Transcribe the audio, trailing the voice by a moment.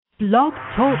Blog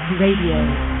Talk Radio.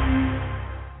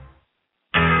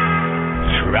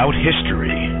 Throughout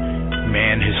history,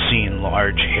 man has seen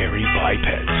large, hairy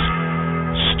bipeds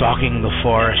stalking the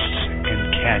forests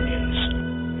and canyons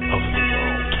of the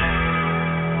world.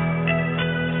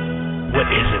 What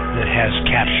is it that has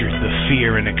captured the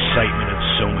fear and excitement of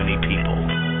so many people?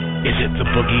 Is it the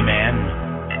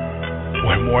boogeyman?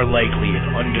 Or more likely an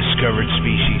undiscovered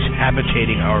species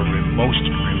habitating our most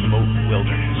remote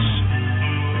wilderness?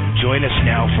 Join us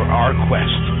now for our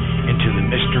quest into the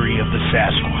mystery of the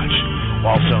Sasquatch,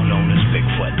 also known as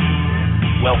Bigfoot.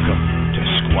 Welcome to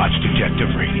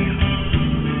Squatchdetective Radio.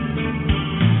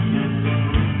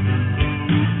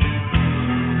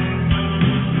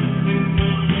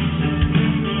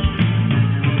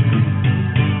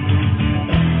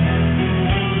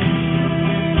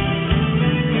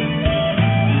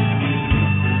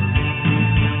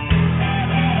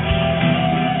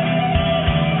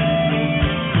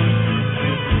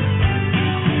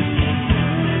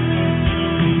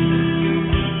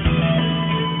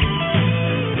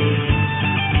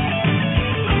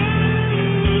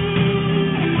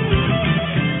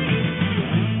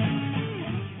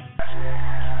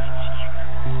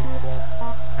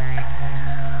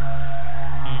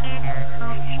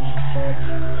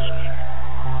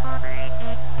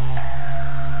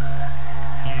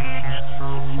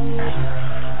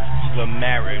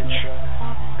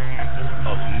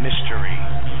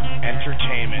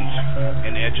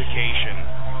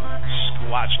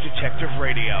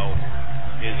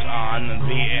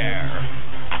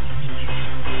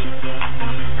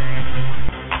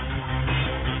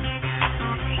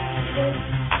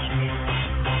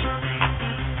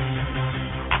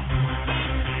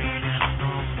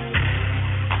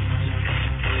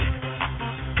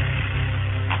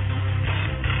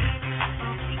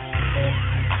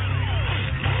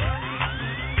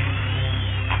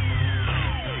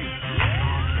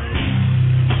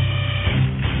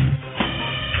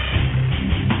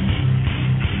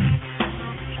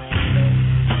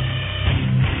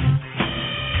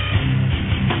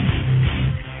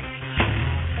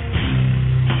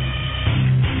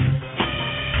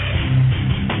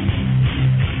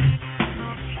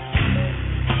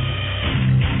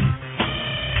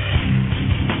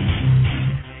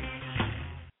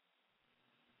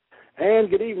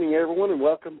 Good evening, everyone, and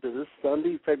welcome to this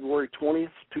Sunday, February 20th,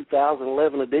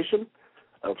 2011 edition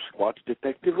of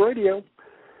Squatchdetective Radio.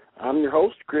 I'm your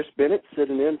host, Chris Bennett,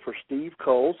 sitting in for Steve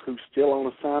Kulls, who's still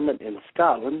on assignment in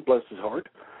Scotland, bless his heart.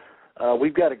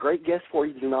 We've got a great guest for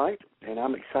you tonight, and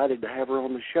I'm excited to have her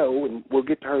on the show, and we'll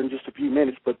get to her in just a few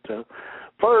minutes. But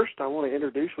first, I want to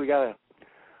introduce, we got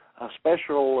a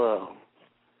special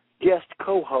guest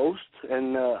co-host,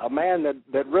 and a man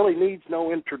that really needs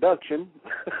no introduction.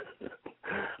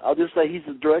 I'll just say he's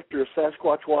the director of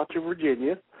Sasquatch Watch of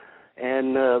Virginia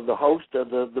and the host of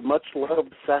the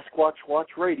much-loved Sasquatch Watch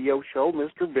radio show,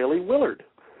 Mr. Billy Willard.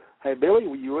 Hey, Billy,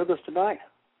 were you with us tonight?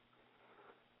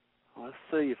 Let's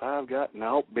see if I've got...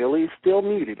 No, Billy is still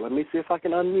muted. Let me see if I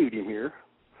can unmute him here.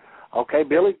 Okay,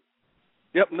 Billy?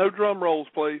 Yep, no drum rolls,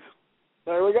 please.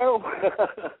 There we go.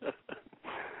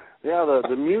 Yeah,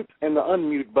 the mute and the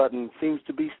unmute button seems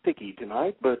to be sticky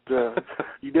tonight, but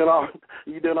you doing all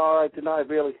right tonight,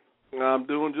 Billy? I'm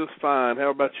doing just fine. How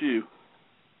about you?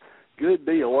 Good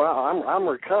deal. Well, I'm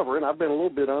recovering. I've been a little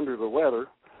bit under the weather,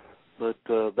 but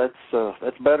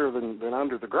that's better than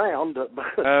under the ground.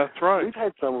 That's right. We've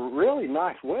had some really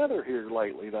nice weather here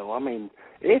lately, though. I mean,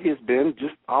 it has been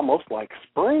just almost like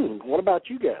spring. What about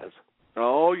you guys?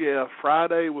 Oh, yeah,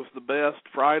 Friday was the best.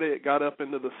 Friday it got up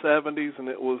into the 70s, and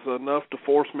it was enough to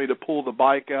force me to pull the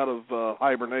bike out of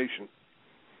hibernation.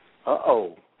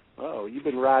 Uh-oh. You've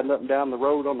been riding up and down the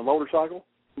road on the motorcycle?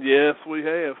 Yes, we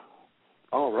have.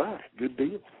 All right, good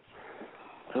deal.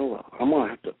 Well, I'm going to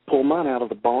have to pull mine out of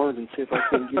the barn and see if I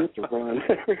can get it to run.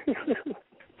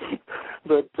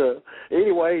 But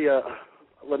anyway,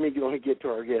 let me get to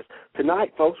our guest.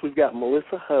 Tonight, folks, we've got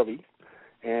Melissa Hovey.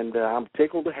 And I'm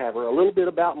tickled to have her. A little bit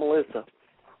about Melissa.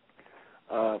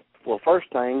 Well,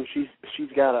 first thing, she's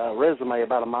got a resume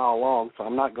about a mile long, so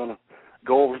I'm not going to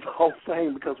go over the whole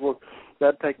thing because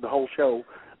that'd take the whole show.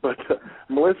 But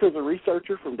Melissa is a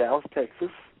researcher from Dallas, Texas.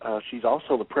 She's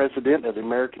also the president of the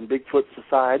American Bigfoot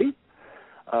Society.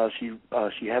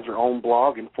 She has her own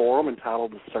blog and forum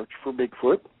entitled The Search for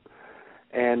Bigfoot.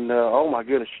 And, oh, my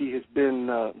goodness, she has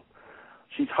been...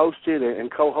 She's hosted and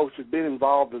co-hosted, been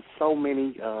involved in so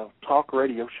many talk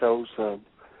radio shows.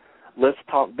 Let's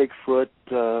Talk Bigfoot,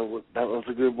 that was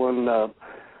a good one. The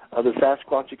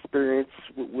Sasquatch Experience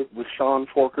with Sean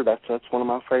Forker, that's one of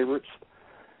my favorites.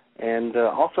 And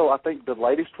also, I think the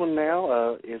latest one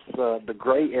now is the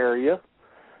Gray Area,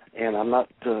 and I'm not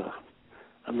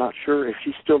sure if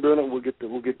she's still doing it. We'll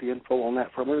get the info on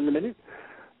that from her in a minute.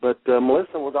 But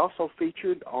Melissa was also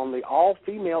featured on the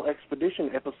all-female expedition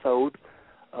episode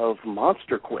of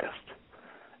Monster Quest.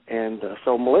 And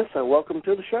so, Melissa, welcome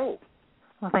to the show.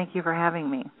 Well, thank you for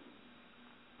having me.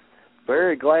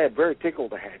 Very glad, very tickled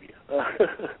to have you.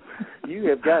 You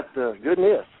have got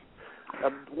goodness.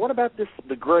 What about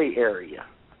the Gray Area?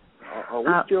 Are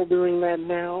we still doing that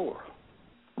now? Or?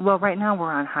 Well, right now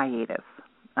we're on hiatus.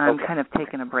 I'm kind of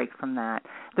taking a break from that.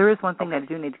 There is one thing that I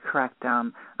do need to correct.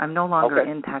 I'm no longer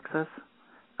in Texas.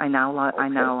 I now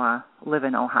live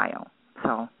in Ohio.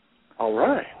 So. All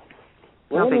right.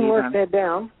 Well, let me mark that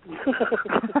down.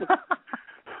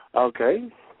 Okay.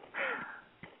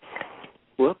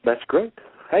 Well, that's great.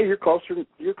 Hey, you're closer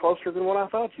than what I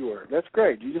thought you were. That's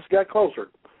great. You just got closer.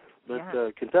 But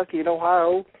Kentucky and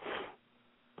Ohio.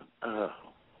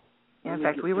 In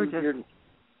fact, we were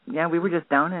just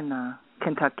down in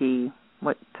Kentucky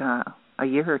a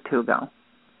year or two ago.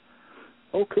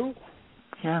 Oh, cool.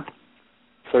 Yeah.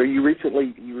 So you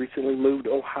recently moved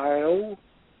to Ohio?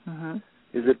 Mm-hmm.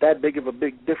 Is it that big of a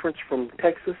big difference from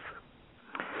Texas?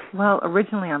 Well,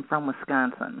 originally I'm from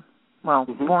Wisconsin. Well,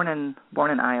 born in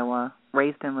Iowa,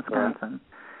 raised in Wisconsin.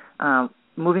 Right.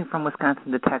 Moving from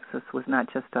Wisconsin to Texas was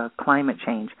not just a climate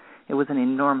change; it was an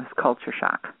enormous culture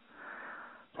shock.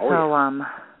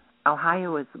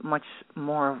 Ohio is much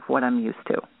more of what I'm used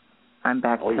to. I'm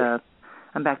back to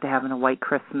having a white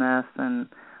Christmas and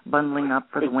bundling up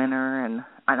for the winter, and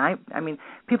I mean,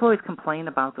 people always complain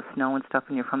about the snow and stuff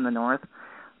when you're from the north,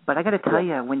 but I got to tell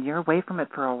you, when you're away from it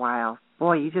for a while,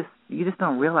 boy, you just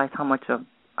don't realize how much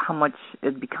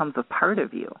it becomes a part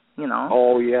of you, you know.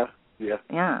 Oh yeah.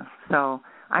 Yeah. So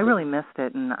I really missed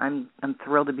it, and I'm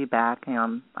thrilled to be back. You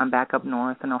know, I'm back up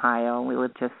north in Ohio. We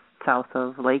live just south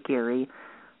of Lake Erie,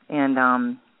 and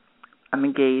I'm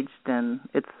engaged, and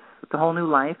it's a whole new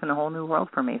life and a whole new world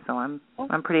for me. So I'm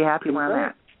pretty happy where I'm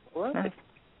at. Right.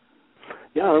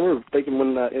 Yeah, I remember thinking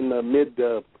when in the mid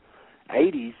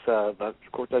 '80s, of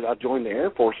course, I joined the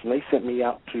Air Force, and they sent me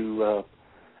out to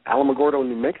Alamogordo,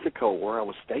 New Mexico, where I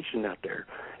was stationed out there,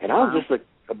 and I was just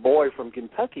a boy from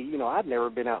Kentucky. You know, I'd never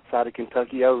been outside of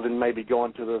Kentucky other than maybe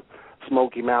going to the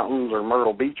Smoky Mountains or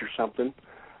Myrtle Beach or something.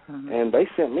 And they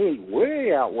sent me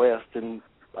way out west, and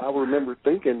I remember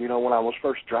thinking, you know, when I was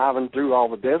first driving through all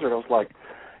the desert, I was like,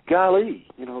 golly,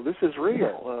 you know, this is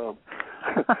real.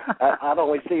 I'd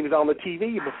only seen it on the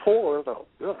TV before. I thought,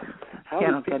 how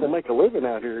do people make a living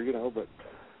out here, you know? But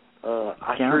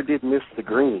I sure did miss the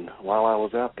green while I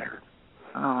was out there.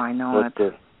 Oh, I know it.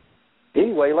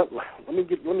 Anyway, let me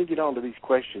get on to these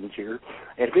questions here.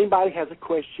 And if anybody has a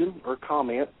question or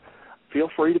comment, feel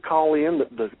free to call in.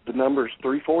 The number is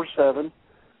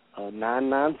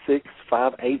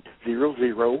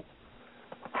 347-996-5800.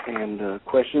 And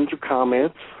questions or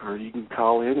comments, or you can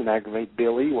call in and aggravate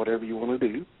Billy, whatever you want to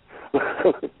do.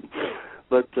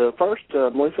 But first,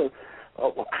 Melissa,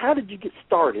 how did you get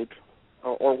started,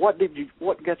 or what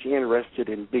got you interested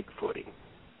in Bigfooting?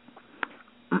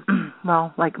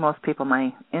 Well, like most people,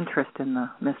 my interest in the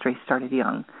mystery started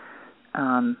young.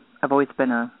 I've always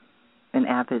been an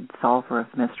avid solver of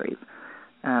mysteries.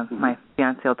 My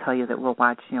fiancé will tell you that we'll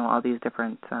watch, you know, all these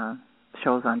different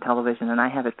shows on television, and I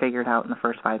have it figured out in the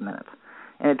first 5 minutes,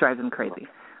 and it drives him crazy.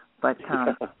 But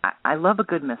I love a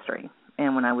good mystery.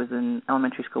 And when I was in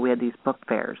elementary school, we had these book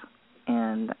fairs,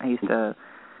 and I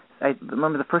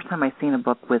remember the first time I seen a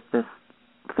book with this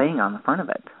thing on the front of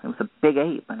it. It was a big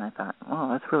ape, and I thought, oh,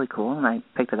 that's really cool, and I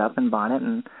picked it up and bought it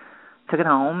and took it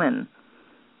home, and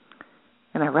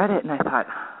I read it, and I thought,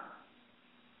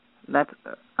 that's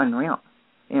unreal.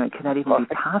 You know, can that even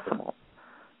be possible?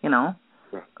 You know?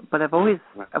 But I've always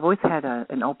had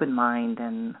an open mind,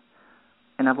 and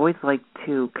I've always liked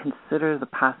to consider the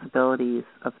possibilities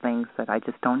of things that I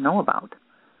just don't know about.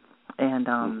 And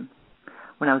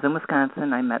when I was in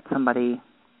Wisconsin, I met somebody,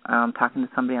 talking to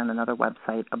somebody on another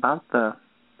website about the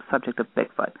subject of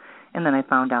Bigfoot. And then I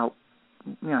found out,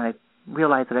 you know, I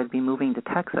realized that I'd be moving to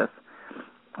Texas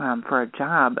for a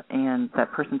job, and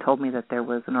that person told me that there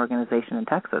was an organization in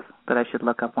Texas that I should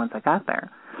look up once I got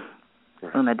there.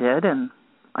 And I did, and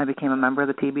I became a member of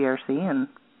the TBRC, and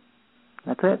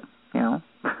that's it, you know.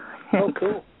 Oh,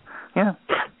 cool. Yeah.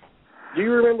 Do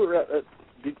you remember,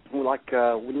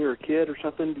 when you were a kid or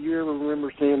something, do you ever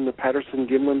remember seeing the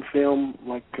Patterson-Gimlin film,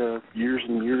 years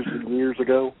and years and years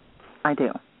ago? I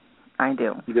do.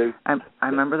 You do? I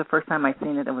remember the first time I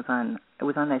seen it. It was on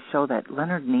that show that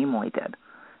Leonard Nimoy did,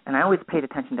 and I always paid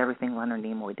attention to everything Leonard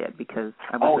Nimoy did because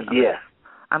I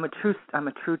I'm a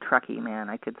true Trekkie, man.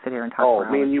 I could sit here and talk for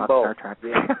hours me and you about both. Star Trek.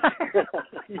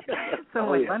 Yeah. So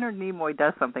when Leonard Nimoy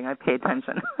does something, I pay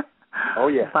attention. Oh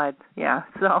yeah. But yeah,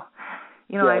 so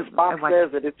Spock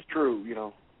says that it's true.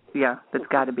 Yeah, that's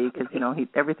got to be because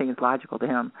everything is logical to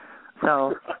him.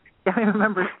 So I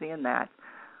remember seeing that,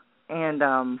 and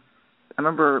I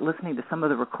remember listening to some of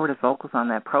the recorded vocals on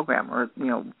that program, or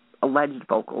alleged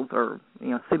vocals, or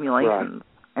simulations,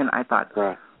 and I thought,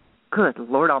 good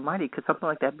Lord Almighty, could something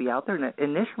like that be out there? And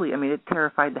initially, it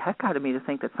terrified the heck out of me to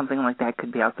think that something like that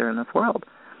could be out there in this world,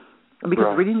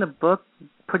 because reading the book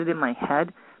put it in my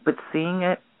head, but seeing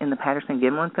it in the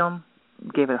Patterson-Gimlin film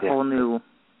gave it a whole new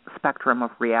spectrum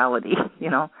of reality,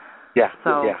 Yeah.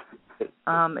 So,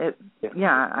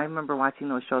 I remember watching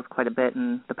those shows quite a bit,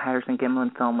 and the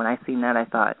Patterson-Gimlin film, when I seen that, I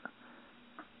thought,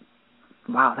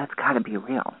 wow, that's got to be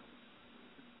real,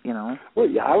 Well,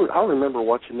 yeah, I remember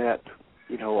watching that,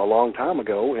 a long time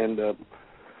ago, and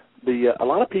a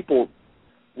lot of people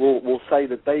will say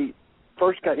that they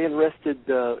first got interested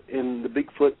in the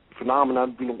Bigfoot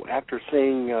phenomenon, after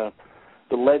seeing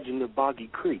the Legend of Boggy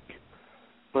Creek.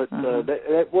 But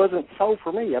that wasn't so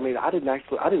for me. I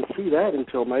didn't see that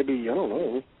until maybe,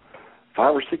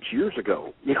 5 or 6 years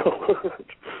ago.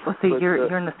 Well, see,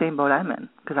 you're in the same boat I'm in,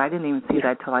 because I didn't even see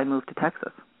that till I moved to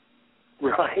Texas.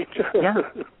 Right. Yeah,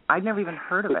 I'd never even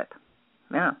heard of it.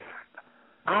 Yeah.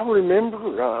 I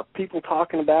remember people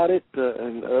talking about it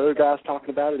and other guys talking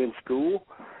about it in school,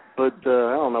 but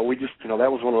I don't know. We just, that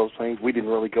was one of those things. We didn't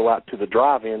really go out to the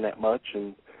drive-in that much,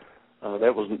 and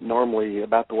that was normally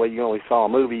about the way you only saw a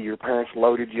movie. Your parents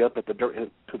loaded you up at to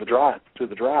the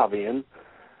drive-in,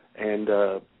 and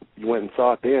you went and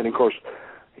saw it then. And of course,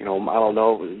 I don't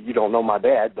know. You don't know my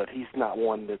dad, but he's not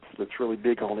one that's really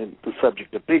big on the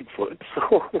subject of Bigfoot.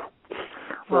 So,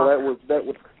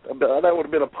 that would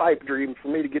have been a pipe dream for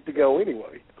me to get to go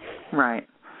anyway. Right.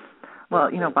 Well,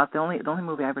 about the only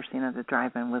movie I ever seen at the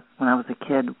drive-in was when I was a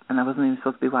kid, and I wasn't even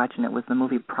supposed to be watching it. Was the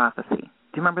movie Prophecy?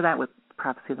 Do you remember that, with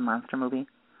Prophecy, the monster movie?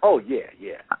 Oh yeah.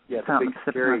 The big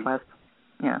scary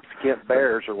skimp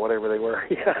bears or whatever they were.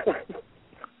 Yeah.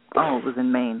 Oh, it was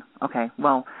in Maine. Okay.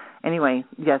 Well, anyway,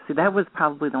 see, that was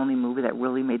probably the only movie that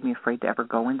really made me afraid to ever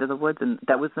go into the woods, and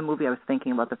that was the movie I was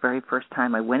thinking about the very first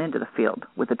time I went into the field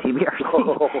with the TBRC.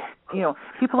 Oh.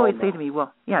 People always say to me,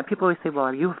 well,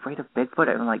 are you afraid of Bigfoot?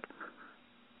 And I'm like,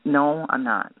 no, I'm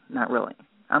not really.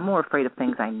 I'm more afraid of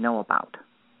things I know about,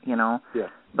 Yeah.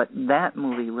 But that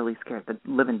movie really scared the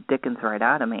living dickens right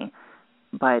out of me.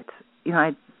 But,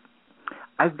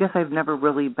 I guess I've never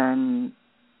really been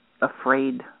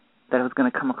afraid that I was going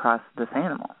to come across this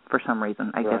animal for some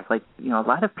reason. I guess, a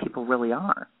lot of people really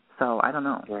are. So I don't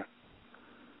know. Right.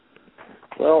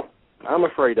 Well, I'm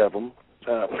afraid of them.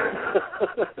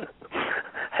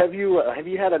 Have you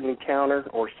had an encounter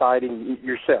or sighting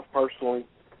yourself personally?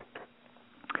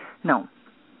 No.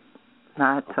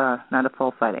 Not a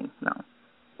full sighting, no.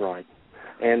 Right.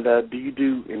 And do you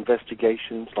do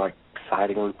investigations like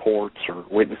sighting reports or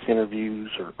witness interviews,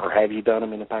 or have you done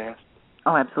them in the past?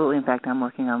 Oh, absolutely. In fact, I'm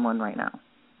working on one right now.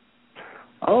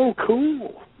 Oh,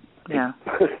 cool. Yeah.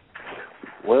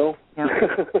 Well, yeah,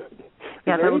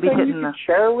 that'll be hitting the.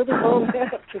 Share with us on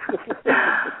that.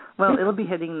 Well, it'll be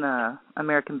hitting the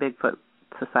American Bigfoot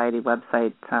Society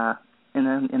website in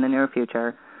the near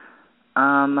future.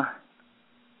 I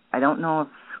don't know if.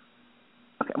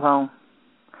 Okay, well,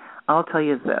 I'll tell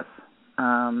you this.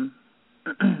 I'm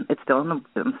still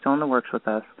in the works with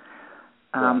this.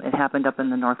 It happened up in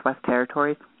the Northwest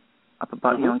Territories, up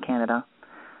above in Canada.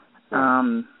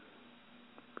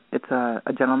 It's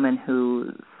a gentleman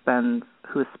who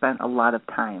has spent a lot of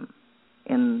time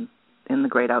in the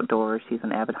great outdoors. He's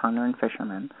an avid hunter and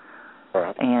fisherman.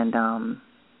 Right. And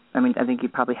I think you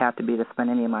probably have to be to spend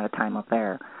any amount of time up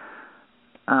there.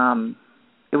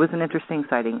 It was an interesting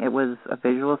sighting. It was a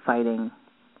visual sighting.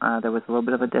 There was a little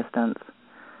bit of a distance.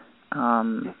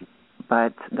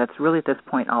 But that's really at this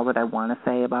point all that I want to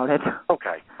say about it.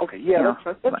 Okay. Yeah,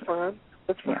 that's fine.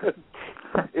 That's fine.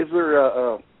 Yeah. Is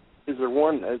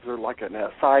there like a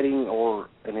sighting or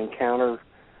an encounter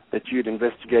that you'd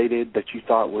investigated that you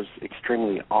thought was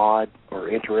extremely odd or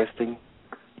interesting?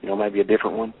 Maybe a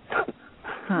different one.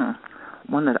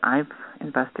 One that I've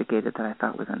investigated that I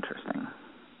thought was interesting.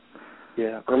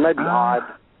 Yeah, or maybe odd,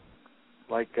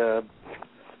 like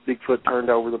Bigfoot turned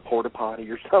over the porta potty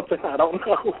or something. I don't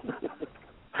know.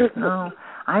 No,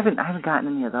 I haven't gotten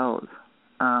any of those.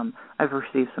 I've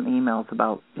received some emails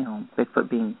about Bigfoot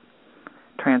being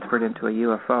transferred into a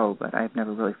UFO, but I've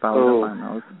never really followed up on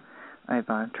those. I've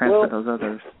transferred those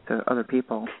others to other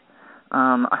people.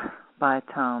 But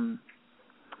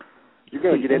you're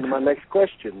going to get into my next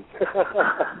question.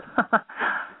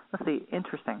 let's see,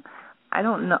 interesting. I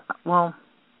don't know. Well,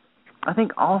 I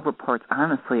think all reports,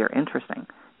 honestly, are interesting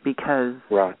because,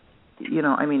 right.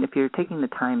 I mean, if you're taking the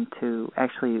time to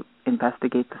actually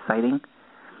investigate the sighting,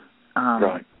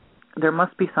 right. there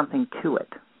must be something to it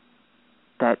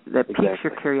that exactly. piques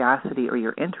your curiosity or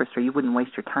your interest, or you wouldn't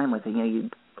waste your time with it.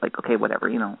 You'd like, okay, whatever,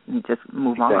 you just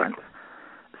move exactly. on.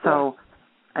 So,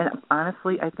 and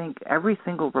honestly, I think every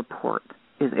single report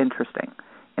is interesting.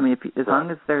 I mean, as long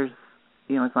as there's,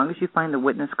 as long as you find the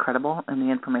witness credible and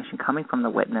the information coming from the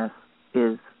witness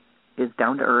is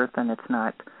down to earth and it's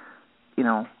not,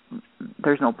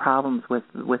 there's no problems with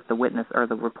the witness or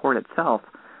the report itself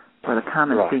or the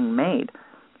comments being made.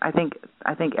 I think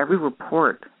every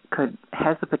report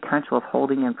has the potential of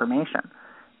holding information,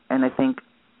 and I think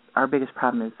our biggest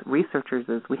problem as researchers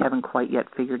is we haven't quite yet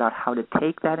figured out how to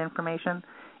take that information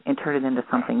and turn it into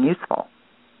something useful.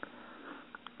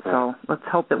 So let's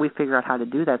hope that we figure out how to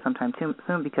do that sometime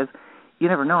soon, because you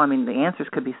never know. I mean, the answers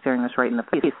could be staring us right in the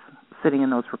face, sitting in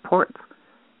those reports,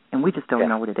 and we just don't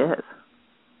know what it is.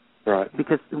 Right.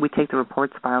 Because we take the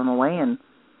reports, file them away, and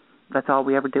that's all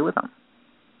we ever do with them.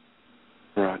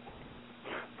 Right.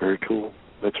 Very cool.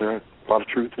 That's right. A lot of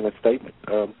truth in that statement.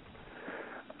 That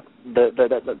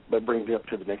brings me up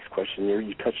to the next question there.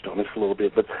 You touched on this a little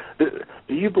bit, but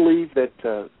do you believe that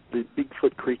the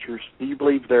Bigfoot creatures, do you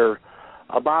believe they're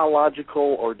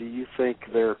biological, or do you think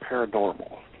they're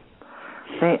paranormal?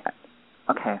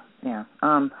 Okay, yeah.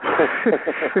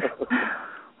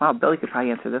 Well, Billy could probably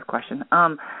answer this question.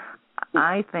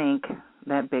 I think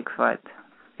that Bigfoot,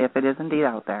 if it is indeed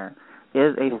out there,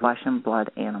 is a flesh and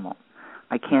blood animal.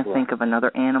 I can't think of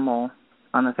another animal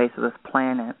on the face of this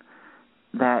planet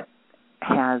that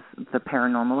has the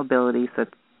paranormal abilities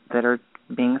that are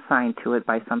being assigned to it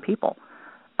by some people.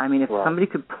 I mean, if somebody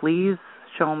could please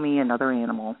show me another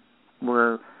animal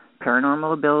where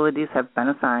paranormal abilities have been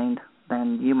assigned,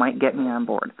 then you might get me on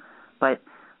board. But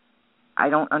I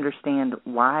don't understand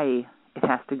why it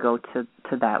has to go to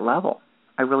that level.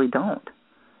 I really don't.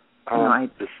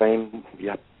 The same,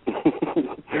 yeah.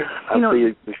 I see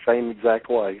it the same exact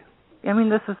way. I mean,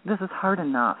 this is hard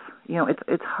enough.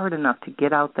 It's hard enough to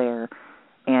get out there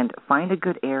and find a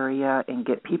good area and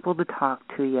get people to talk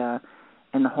to you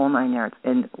and the whole 9 yards.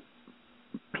 And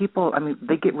people, I mean,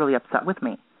 they get really upset with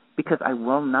me because I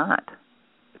will not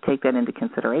take that into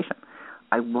consideration.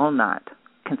 I will not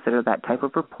consider that type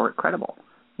of report credible.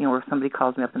 Where somebody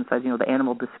calls me up and says, the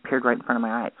animal disappeared right in front of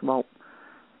my eyes. Well,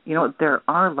 there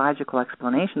are logical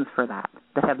explanations for that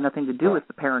have nothing to do with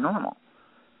the paranormal.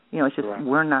 It's just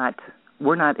we're not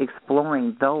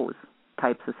exploring those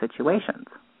types of situations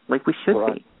like we should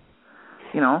be.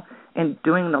 And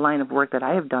doing the line of work that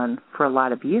I have done for a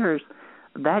lot of years,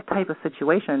 that type of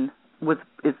situation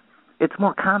it's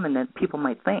more common than people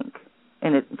might think,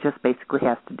 and it just basically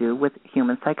has to do with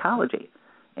human psychology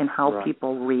and how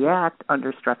people react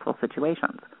under stressful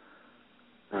situations.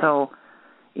 So,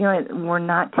 we're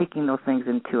not taking those things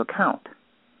into account.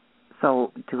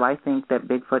 So do I think that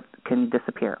Bigfoot can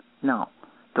disappear? No.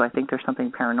 Do I think there's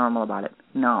something paranormal about it?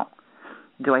 No.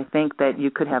 Do I think that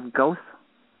you could have ghosts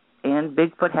and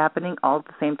Bigfoot happening all at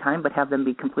the same time but have them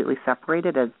be completely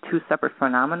separated as two separate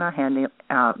phenomena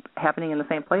happening in the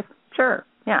same place? Sure.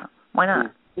 Yeah. Why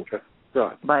not? Okay.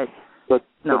 Right. But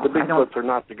the Bigfoots are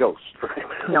not the ghosts.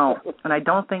 No. And I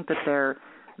don't think that they're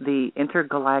the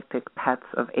intergalactic pets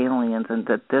of aliens and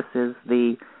that this is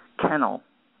the kennel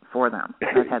for them.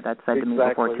 I've had that said to me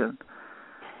before, too.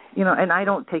 And I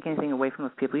don't take anything away from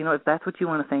those people. If that's what you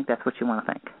want to think, that's what you want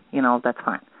to think. That's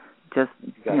fine. Just,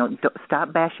 don't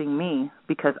stop bashing me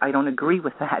because I don't agree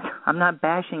with that. I'm not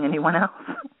bashing anyone else.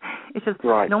 It's just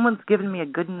no one's given me a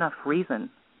good enough reason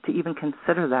to even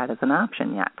consider that as an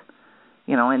option yet.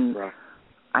 And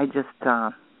I just,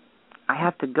 I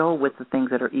have to go with the things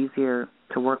that are easier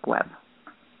to work with.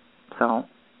 So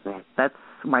that's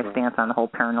my stance on the whole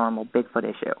paranormal Bigfoot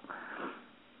issue.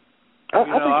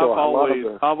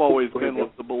 I've always been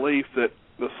with the belief that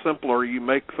the simpler you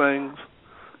make things,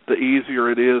 the easier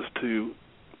it is to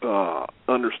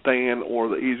understand or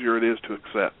the easier it is to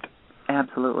accept.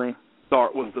 Absolutely.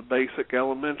 Start with the basic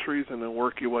elementaries and then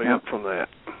work your way up from that.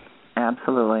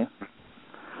 Absolutely.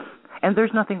 And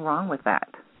there's nothing wrong with that,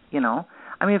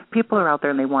 I mean, if people are out there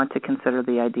and they want to consider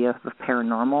the idea of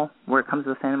paranormal where it comes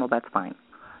to this animal, that's fine.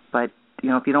 But,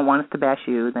 if you don't want us to bash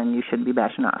you, then you shouldn't be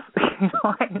bashing us.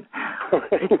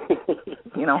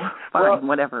 Fine,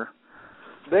 whatever.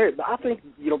 I think,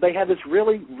 they have this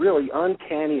really, really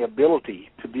uncanny ability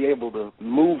to be able to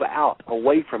move out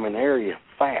away from an area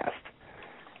fast.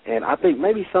 And I think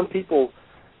maybe some people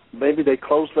maybe they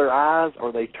close their eyes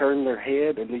or they turn their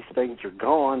head and these things are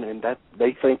gone, and that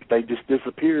they think they just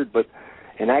disappeared. But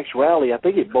in actuality, I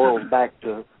think it boils back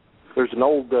to, there's an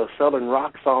old Southern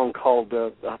rock song called,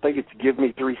 I think it's Give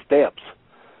Me 3 Steps,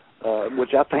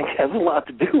 which I think has a lot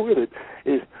to do with it.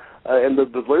 And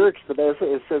the lyrics to that,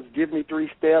 it says, give me 3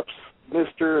 steps,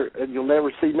 mister, and you'll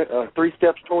never see me, 3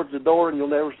 steps towards the door and you'll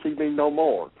never see me no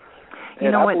more.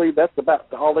 And I believe that's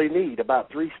about all they need,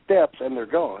 about 3 steps, and they're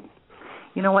gone.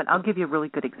 You know what? I'll give you a really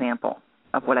good example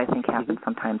of what I think happens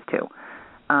sometimes, too.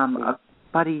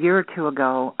 About a year or two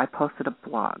ago, I posted a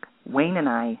blog. Wayne and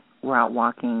I were out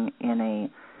walking in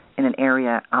an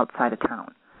area outside of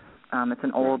town. It's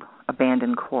an old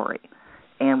abandoned quarry.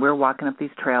 And we're walking up these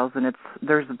trails, and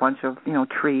there's a bunch of,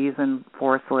 trees and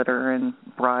forest litter and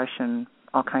brush and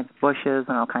all kinds of bushes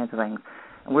and all kinds of things.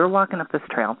 And we were walking up this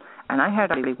trail, and I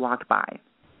had already walked by.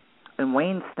 And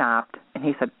Wayne stopped, and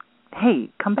he said, hey,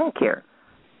 come back here.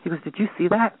 He goes, did you see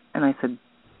that? And I said,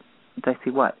 did I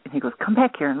see what? And he goes, come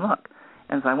back here and look.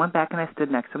 And so I went back and I stood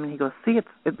next to him, and he goes, see,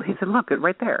 he said, look, it's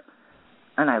right there.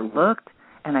 And I looked,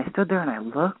 and I stood there, and I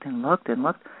looked and looked and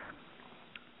looked.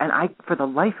 And for the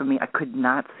life of me, I could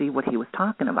not see what he was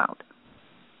talking about.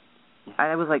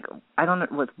 I was like, I don't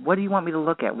know, what do you want me to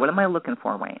look at? What am I looking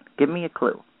for, Wayne? Give me a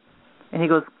clue. And he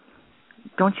goes,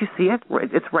 don't you see it?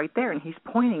 It's right there. And he's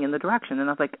pointing in the direction. And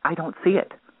I was like, I don't see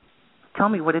it. Tell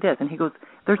me what it is. And he goes,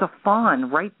 there's a fawn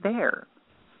right there.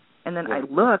 And then I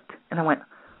looked, and I went,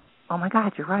 oh, my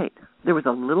God, you're right. There was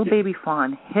a little baby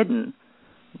fawn hidden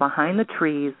behind the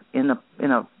trees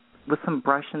with some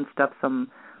brush and stuff,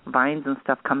 some vines and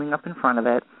stuff coming up in front of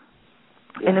it.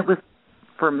 And it was,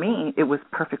 for me, it was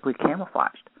perfectly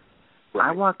camouflaged.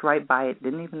 I walked right by it,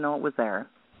 didn't even know it was there.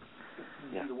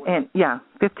 And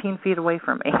 15 feet away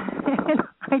from me.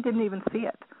 I didn't even see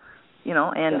it.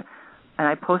 And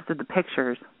I posted the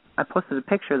pictures. I posted a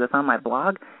picture that's on my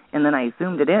blog, and then I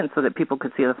zoomed it in so that people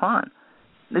could see the fawn.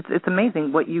 It's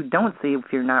amazing what you don't see if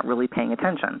you're not really paying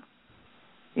attention.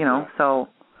 So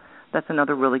that's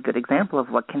another really good example of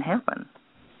what can happen.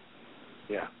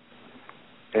 Yeah.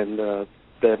 And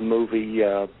that movie,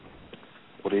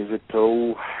 what is it?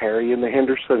 Oh, Harry and the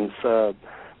Hendersons.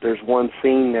 There's one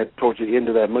scene that towards the end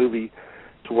of that movie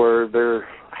to where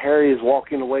Harry is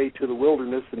walking away to the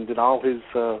wilderness, and did all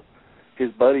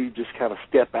his buddies just kind of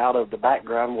step out of the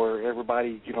background where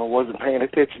everybody, wasn't paying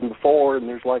attention before, and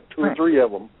there's like 2 or 3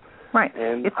 of them. Right.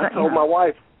 And I told my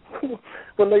wife,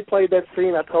 when they played that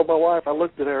scene, I told my wife, I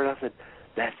looked at her and I said,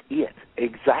 that's it,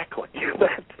 exactly.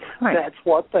 That's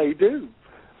what they do.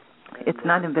 It's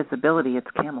not invisibility, it's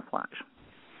camouflage.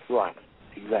 Right,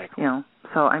 exactly.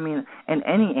 So, and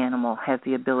any animal has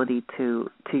the ability to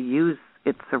use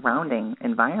its surrounding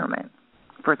environment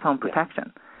for its own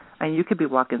protection. And you could be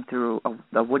walking through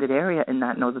a wooded area and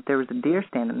not know that there was a deer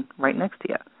standing right next to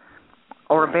you.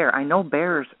 Or a bear. I know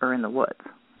bears are in the woods.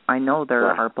 I know there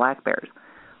are black bears.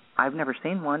 I've never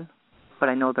seen one, but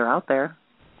I know they're out there.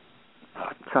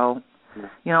 So,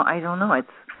 I don't know.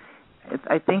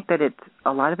 I think that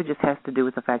a lot of it just has to do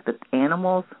with the fact that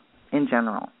animals in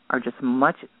general are just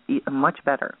much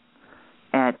better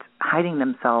at hiding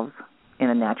themselves in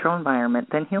a natural environment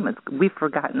than humans. We've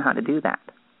forgotten how to do that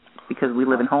because we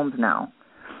live in homes now,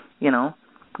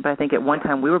 But I think at one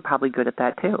time we were probably good at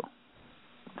that too.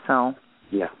 So.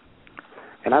 Yeah.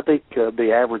 And I think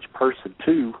the average person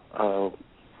too,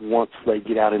 once they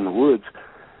get out in the woods,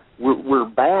 we're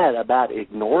bad about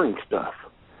ignoring stuff,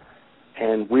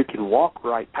 and we can walk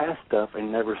right past stuff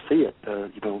and never see it.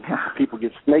 People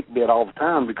get snake bit all the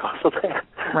time because of that.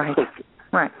 Right.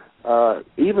 Right.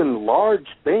 Even large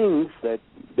things that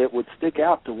would stick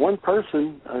out to one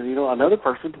person, another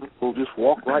person will just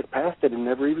walk right past it and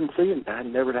never even see it. I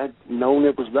never had known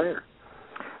it was there.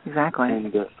 Exactly.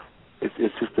 And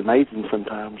it's just amazing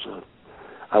sometimes.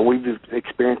 We've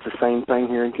experienced the same thing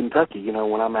here in Kentucky.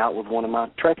 When I'm out with one of my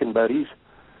trekking buddies,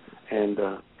 and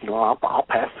I'll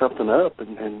pass something up,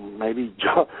 and maybe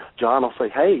John will say,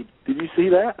 "Hey, did you see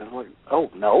that?" And I'm like, "Oh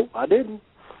no, I didn't."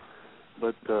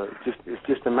 But it's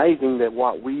just amazing that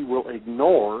what we will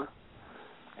ignore,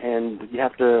 and you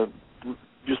have to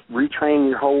just retrain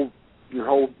your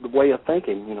whole way of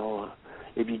thinking.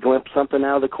 If you glimpse something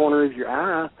out of the corner of your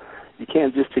eye, you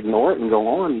can't just ignore it and go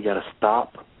on. You got to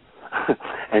stop.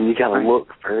 And you got to look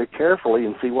very carefully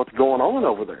and see what's going on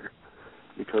over there,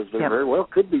 because there very well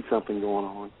could be something going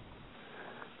on.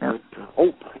 Yep.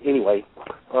 But, anyway,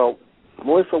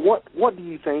 Melissa, what do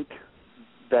you think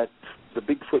that the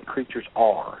Bigfoot creatures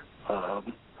are?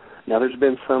 Now, there's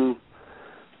been some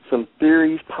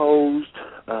theories posed.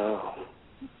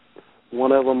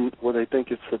 One of them where they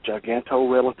think it's a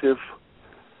giganto-relative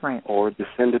right, or a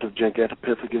descendant of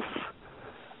Gigantopithecus.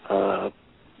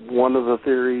 One of the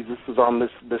theories, this was on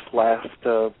this last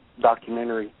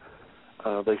documentary,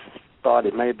 they thought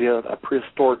it may be a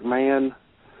prehistoric man.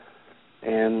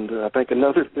 And I think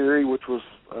another theory, which was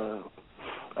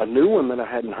a new one that I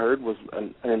hadn't heard, was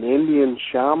an Indian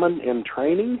shaman in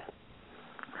training.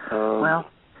 Well,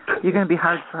 you're going to be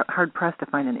hard pressed to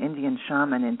find an Indian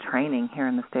shaman in training here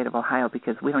in the state of Ohio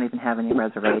because we don't even have any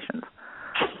reservations.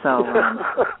 So,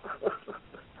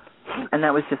 and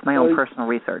that was just my own personal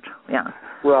research. Yeah.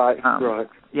 Right. Right.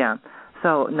 Yeah.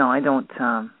 So no, I don't.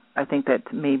 I think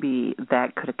that maybe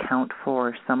that could account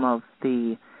for some of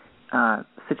the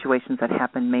situations that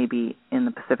happen maybe in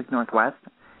the Pacific Northwest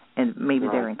and maybe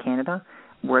there in Canada,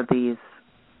 where these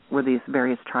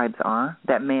various tribes are.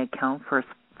 That may account for a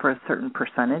certain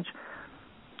percentage,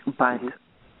 but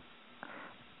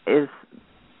as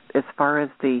far as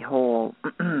the whole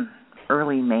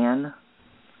early man,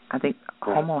 I think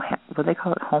Homo. What do they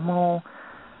call it? Homo.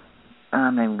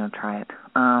 I'm not even going to try it.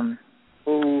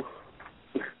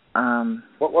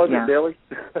 What was it, Billy?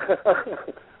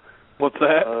 What's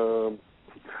that?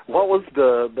 What was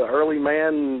the early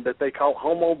man that they call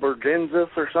Homo bergensis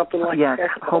or something like that?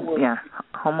 Homo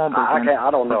bergensis.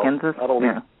 I don't know. Bergensis? I don't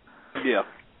know. Yeah.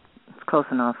 It's close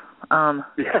enough.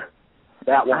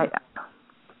 That one.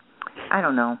 I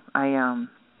don't know. And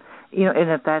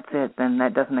if that's it, then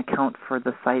that doesn't account for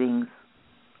the sightings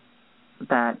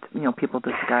that, people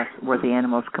discuss where the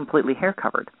animal is completely hair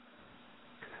covered.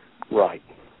 Right.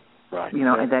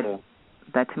 And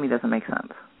that to me doesn't make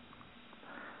sense.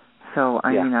 So,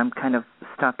 I mean, I'm kind of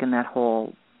stuck in that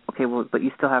whole, okay, well, but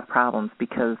you still have problems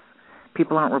because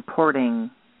people aren't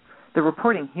reporting, they're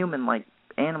reporting human-like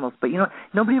animals, but,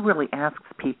 nobody really asks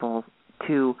people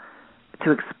to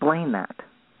explain that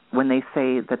when they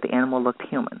say that the animal looked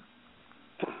human.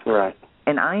 Right.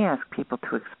 And I ask people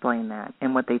to explain that,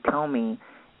 and what they tell me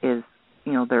is,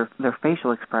 their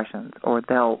facial expressions, or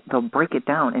they'll break it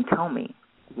down and tell me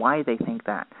why they think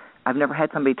that. I've never had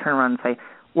somebody turn around and say,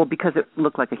 well, because it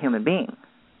looked like a human being.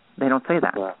 They don't say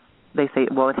that. Right. They say,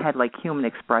 well, it had like human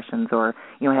expressions, or it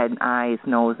had eyes,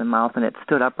 nose, and mouth, and it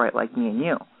stood upright like me and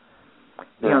you.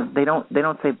 Yeah. They don't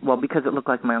say, well, because it looked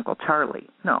like my Uncle Charlie.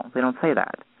 No, they don't say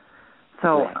that.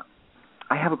 So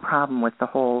I have a problem with the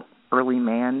whole early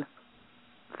man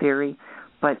theory,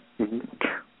 but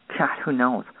God, who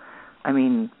knows? I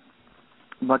mean,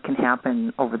 what can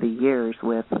happen over the years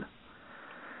with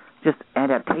just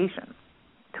adaptation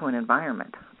to an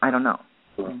environment? I don't know.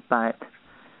 But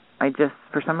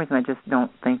for some reason, I just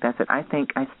don't think that's it. I think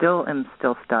I still am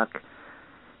stuck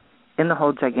in the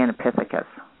whole Gigantopithecus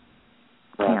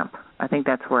camp. I think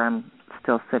that's where I'm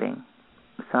still sitting.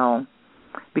 So,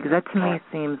 because that to me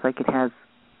seems like it has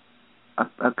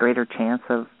a greater chance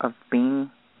of being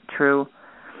true.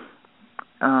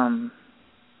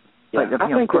 But, I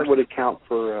think that would account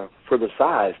for the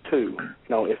size too.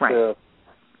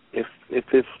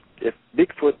 If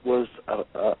Bigfoot was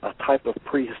a type of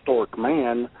prehistoric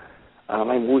man, I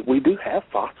mean, we do have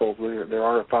fossils. There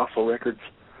are fossil records,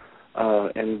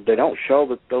 and they don't show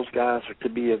that those guys are to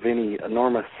be of any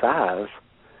enormous size.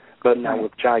 But now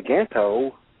with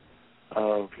Giganto,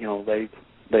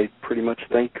 they pretty much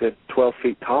think that 12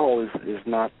 feet tall is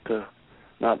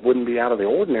wouldn't be out of the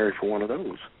ordinary for one of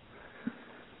those.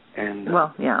 And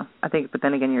I think, but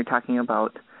then again, you're talking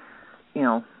about,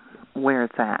 where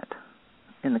it's at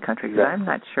in the country. Because I'm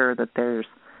not sure that there's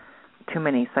too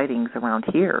many sightings around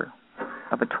here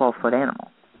of a 12-foot animal.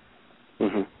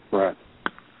 Right.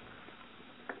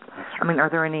 I mean, are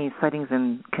there any sightings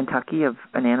in Kentucky of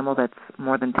an animal that's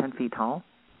more than 10 feet tall?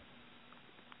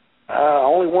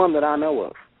 Only one that I know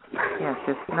of. Yeah,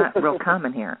 it's just not real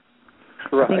common here.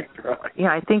 Right. Yeah,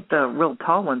 I think the real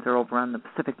tall ones are over on the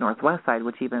Pacific Northwest side,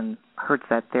 which even hurts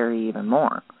that theory even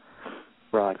more.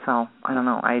 Right. So, I don't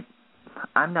know.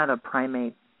 I'm not a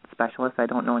primate specialist. I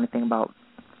don't know anything about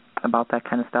that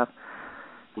kind of stuff.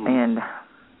 And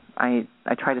I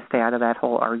try to stay out of that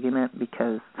whole argument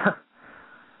because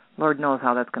Lord knows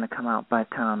how that's going to come out. But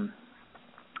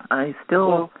I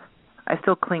still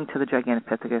cling to the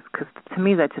Gigantopithecus because to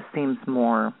me that just seems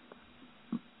more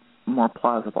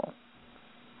plausible.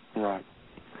 Right.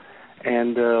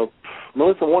 And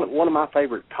Melissa, one of my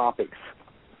favorite topics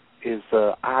is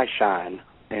eye shine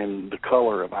and the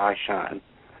color of eye shine.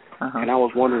 And I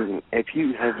was wondering if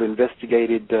you have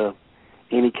investigated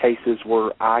any cases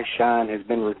where eye shine has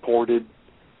been reported,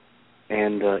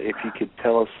 and if you could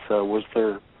tell us, was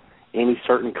there any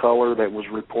certain color that was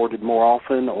reported more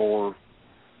often, or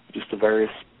just the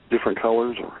various different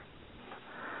colors? Or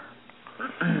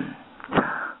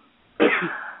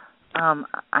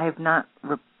I have not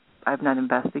I've not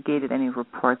investigated any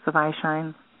reports of eye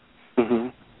shine.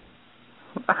 Mhm.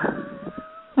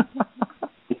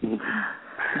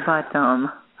 But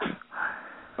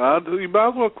you might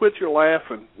as well quit your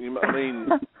laughing.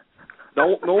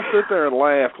 Don't sit there and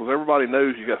laugh, because everybody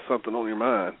knows you got something on your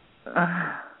mind.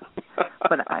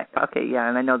 But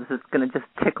and I know this is going to just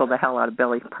tickle the hell out of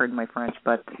Billy. Pardon my French,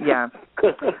 but yeah,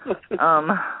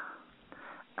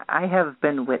 I have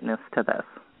been witness to this,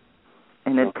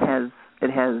 and it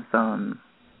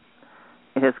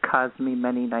has caused me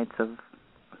many nights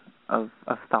of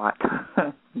thought,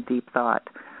 deep thought.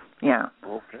 Yeah.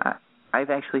 Okay. I've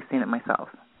actually seen it myself.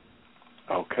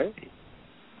 Okay.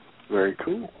 Very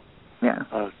cool. Yeah.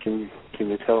 Can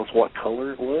you tell us what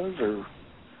color it was, or?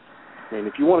 And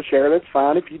if you want to share, that's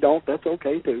fine. If you don't, that's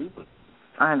okay too.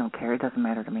 I don't care. It doesn't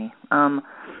matter to me.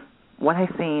 What I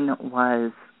seen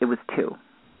was two,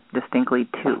 distinctly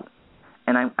two,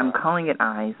 and I'm calling it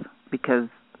eyes because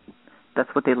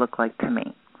that's what they look like to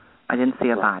me. I didn't see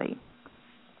a body.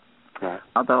 Right.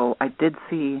 Although I did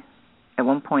see, at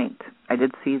one point,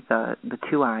 the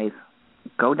two eyes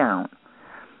go down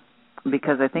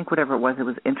because I think whatever it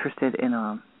was interested in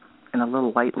a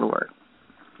little light lure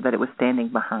that it was standing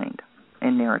behind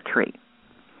and near a tree.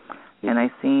 And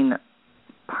I seen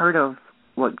part of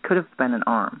what could have been an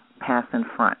arm pass in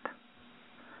front.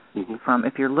 Mm-hmm. From,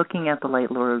 if you're looking at the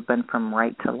light lure, it would have been from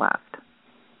right to left.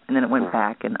 And then it went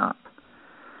back and up.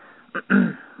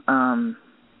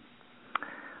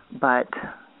 But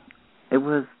it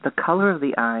was the color of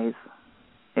the eyes,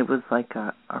 it was like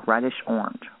a reddish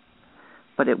orange.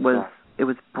 But it was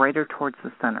brighter towards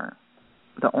the center.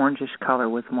 The orangish color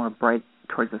was more bright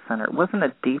towards the center. It wasn't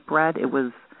a deep red. It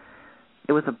was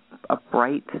a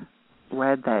bright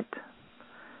red that,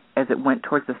 as it went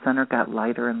towards the center, got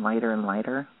lighter and lighter and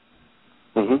lighter.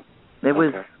 Mhm.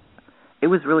 It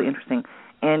was really interesting,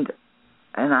 and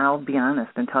I'll be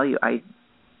honest and tell you, I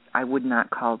would not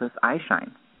call this eye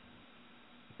shine.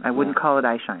 I wouldn't call it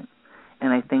eye shine,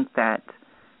 and I think that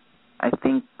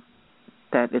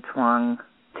it's wrong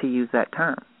to use that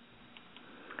term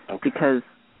because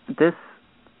this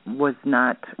was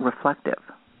not reflective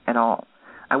at all.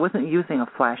 I wasn't using a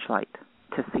flashlight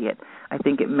to see it. I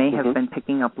think it may have been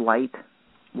picking up light,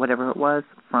 whatever it was,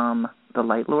 from the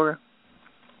light lure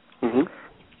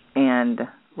and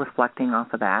reflecting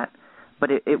off of that.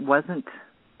 But it wasn't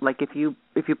like if you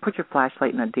put your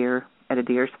flashlight at a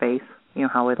deer's face, you know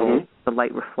how the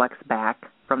light reflects back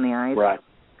from the eyes. Right.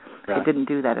 It didn't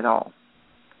do that at all.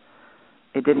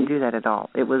 It didn't do that at all.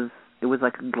 It was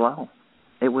like a glow.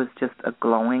 It was just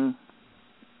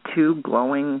two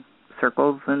glowing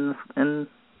circles in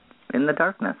the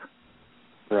darkness.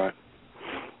 Right.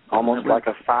 Almost like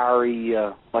a fiery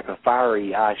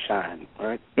eye shine,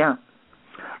 right? Yeah.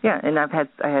 Yeah, and I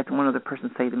had one other person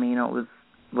say to me, it was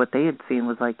what they had seen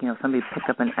was like, somebody picked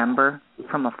up an ember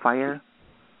from a fire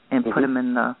and put them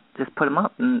put them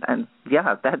up, and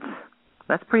yeah,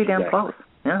 that's pretty damn close.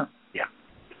 Yeah. Yeah.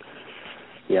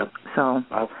 Yeah. So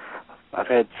I've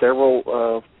had several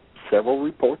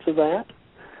reports of that,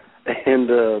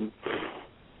 and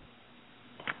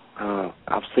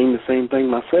I've seen the same thing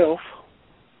myself.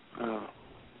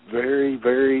 Very,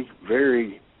 very,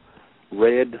 very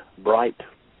red, bright,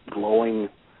 glowing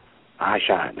eye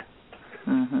shine,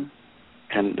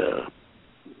 and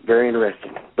very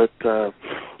interesting. But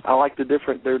I like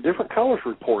there are different colors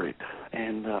reported,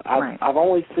 and I've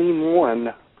only seen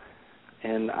one.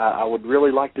 And I would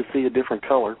really like to see a different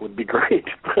color. Would be great,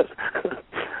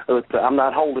 but I'm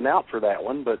not holding out for that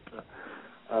one. But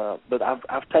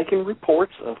I've taken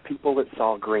reports of people that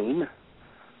saw green.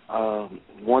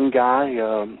 One guy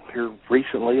here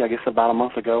recently, I guess about a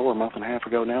month ago or a month and a half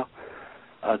ago now,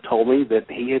 told me that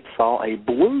he had saw a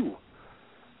blue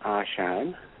eye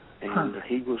shine, and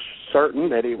he was certain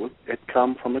that it had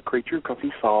come from the creature because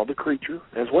he saw the creature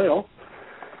as well.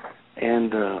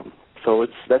 And so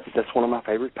that's one of my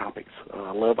favorite topics.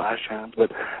 I love eye shines.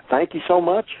 But thank you so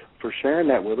much for sharing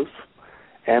that with us.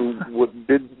 And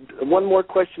one more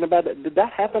question about it. Did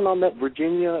that happen on that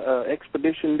Virginia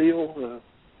expedition deal?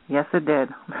 Yes, it did.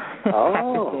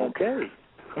 Oh, okay.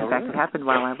 In fact, it happened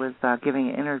while I was giving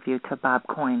an interview to Bob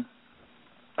Coyne.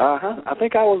 I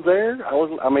think I was there. I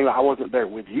wasn't there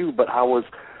with you, but I was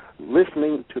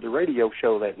listening to the radio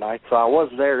show that night, so I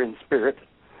was there in spirit.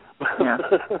 Yeah.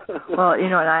 Well,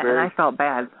 and I felt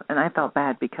bad. And I felt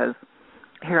bad because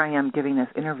here I am giving this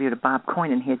interview to Bob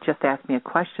Coyne, and he had just asked me a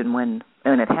question when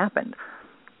it happened.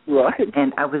 Right.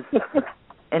 And I was,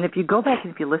 and if you go back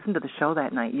and if you listen to the show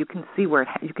that night, you can see where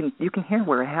you can hear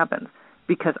where it happened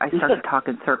because I started to talk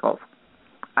in circles.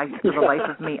 For the life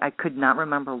of me, I could not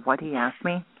remember what he asked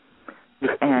me,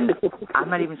 And I'm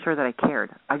not even sure that I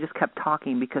cared. I just kept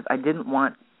talking because I didn't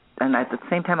want, and at the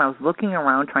same time I was looking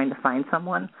around trying to find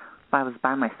someone, but I was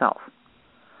by myself.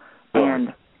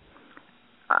 And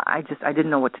I didn't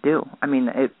know what to do. I mean,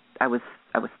 I was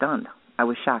stunned. I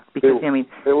was shocked because, it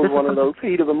was one of those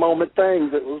heat of the moment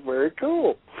things that was very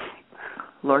cool.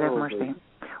 Lord have mercy.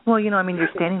 Well, I mean, you're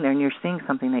standing there and you're seeing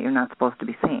something that you're not supposed to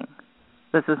be seeing.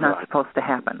 This is not supposed to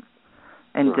happen.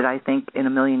 And did I think in a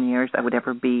million years I would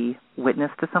ever be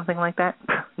witness to something like that?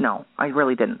 No, I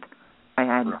really didn't. I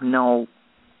had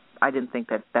I didn't think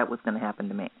that was going to happen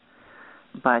to me.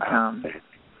 But,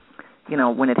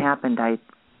 when it happened, as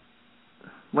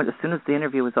soon as the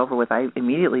interview was over with, I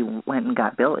immediately went and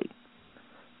got Billy.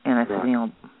 And I said,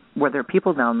 were there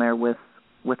people down there with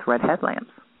red headlamps?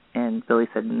 And Billy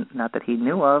said not that he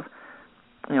knew of,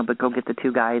 but go get the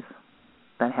two guys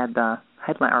that had the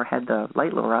headlamp or had the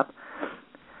light lure up.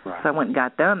 Right. So I went and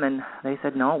got them, and they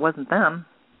said no, it wasn't them.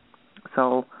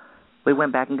 So we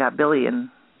went back and got Billy, and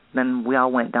then we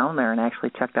all went down there and actually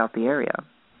checked out the area.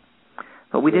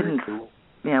 But we didn't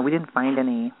find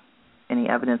any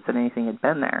evidence that anything had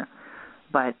been there.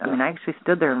 But I mean, I actually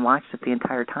stood there and watched it the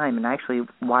entire time, and I actually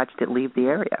watched it leave the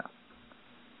area.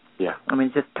 Yeah. I mean,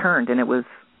 it just turned, and it was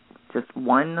just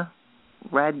one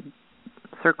red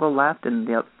circle left, and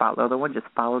the other one just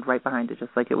followed right behind it,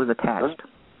 just like it was attached.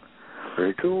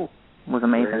 Very cool. It was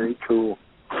amazing. Very cool.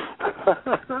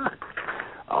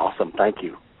 Awesome. Thank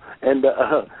you. And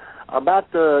about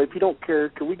if you don't care,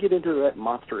 can we get into that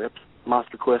Monster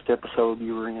Quest episode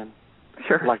you were in?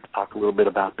 Sure. I'd like to talk a little bit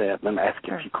about that and ask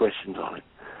you a few questions on it.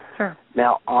 Sure.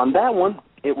 Now, on that one,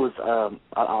 it was an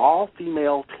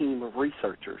all-female team of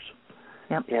researchers.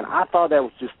 Yep. And I thought that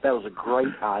was a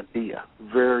great idea,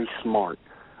 very smart.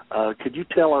 Could you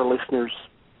tell our listeners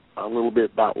a little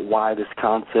bit about why this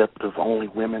concept of only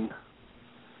women?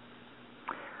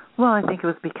 Well, I think it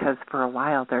was because for a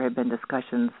while there had been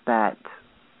discussions that,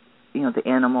 the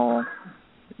animal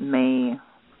may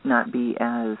not be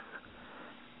as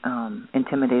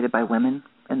intimidated by women,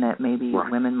 and that maybe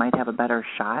women might have a better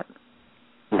shot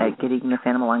at getting this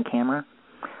animal on camera.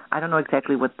 I don't know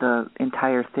exactly what the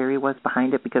entire theory was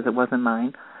behind it because it wasn't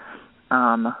mine.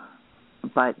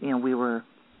 But we were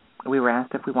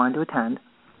asked if we wanted to attend,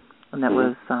 and that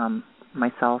was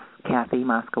myself, Kathy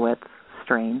Moskowitz,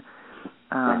 Strain,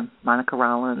 Monica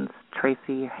Rollins,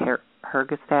 Tracy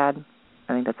Hergestad.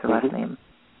 I think that's her last name.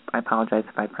 I apologize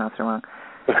if I pronounced it wrong.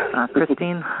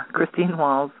 Christine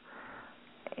Walls,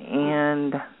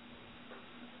 and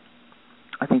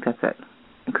I think that's it.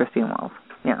 And Christine Walls.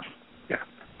 Yeah. Yeah.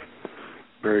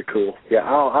 Very cool. Yeah,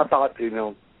 I thought a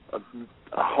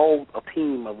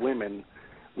team of women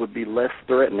would be less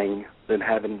threatening than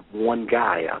having one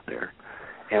guy out there,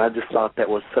 and I just thought that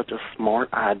was such a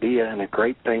smart idea and a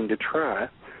great thing to try.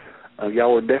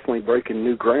 Y'all were definitely breaking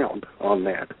new ground on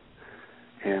that,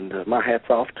 and my hat's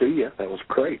off to you. That was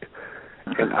great.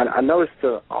 And I noticed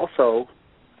also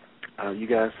you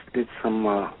guys did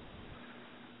some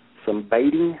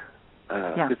baiting,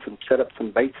 set up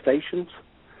some bait stations.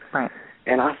 Right.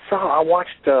 And I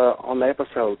watched on the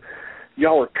episode,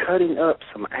 y'all were cutting up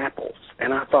some apples,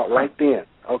 and I thought right then,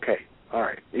 okay, all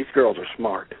right, these girls are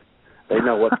smart. They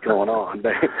know what's going on.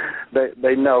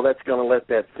 They know that's going to let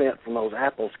that scent from those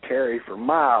apples carry for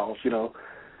miles,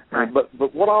 Right.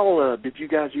 But what all did you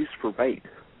guys use for bait?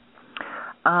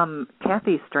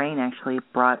 Kathy Strain actually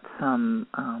brought some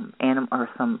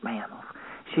animals.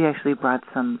 She actually brought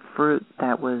some fruit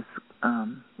that was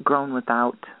grown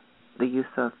without the use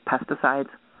of pesticides,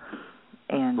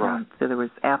 and so there was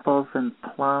apples and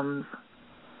plums.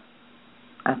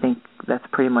 I think that's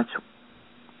pretty much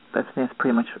what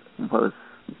was.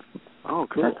 Oh,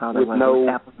 cool. That's all there was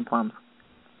apples and plums.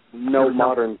 No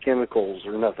modern chemicals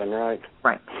or nothing, right?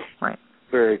 Right.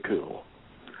 Very cool.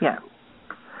 Yeah.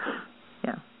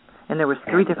 And there was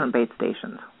 3 different bait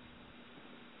stations.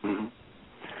 Mm-hmm.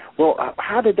 Well,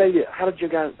 how did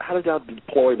y'all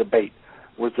deploy the bait?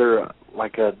 Was there a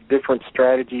different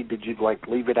strategy? Did you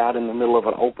leave it out in the middle of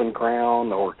an open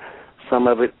ground, or some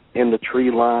of it in the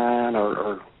tree line,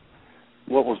 or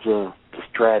what was the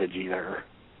strategy there?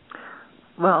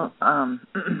 Well,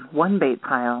 one bait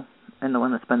pile, and the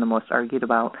one that's been the most argued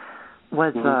about,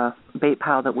 was a bait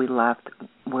pile that we left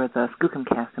where the skookum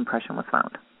cast impression was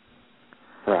found.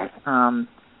 Right.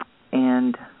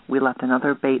 And we left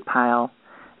another bait pile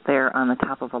there on the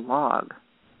top of a log.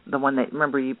 The one that,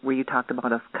 remember where you talked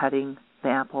about us cutting the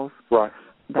apples? Right.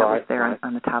 That was there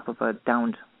on the top of a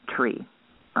downed tree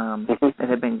that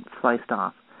had been sliced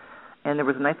off. And there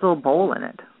was a nice little bowl in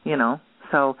it,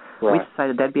 So we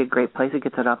decided that'd be a great place. It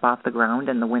gets it up off the ground,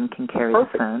 and the wind can carry the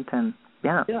scent. And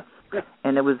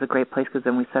And it was a great place because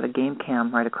then we set a game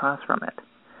cam right across from it.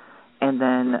 And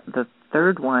then the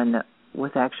third one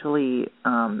was actually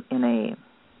in a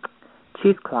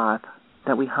cheesecloth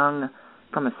that we hung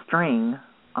from a string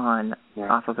on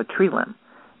off of a tree limb,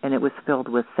 and it was filled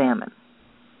with salmon.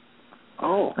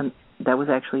 Oh. And that was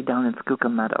actually down in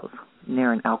Skookum Meadows,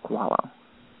 near an elk wallow.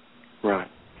 Right.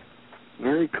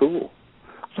 Very cool.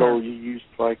 So you used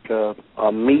like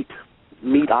a meat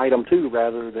item too,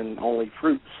 rather than only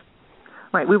fruits.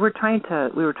 Right. We were trying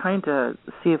to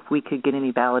see if we could get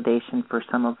any validation for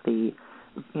some of the,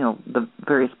 the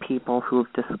various people who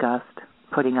have discussed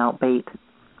putting out bait,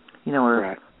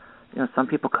 or some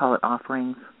people call it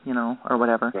offerings, or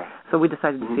whatever. Right. So we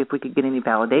decided to see if we could get any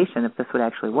validation if this would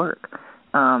actually work.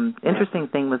 Interesting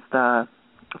thing was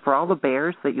for all the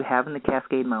bears that you have in the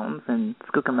Cascade Mountains and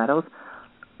Skookum Meadows,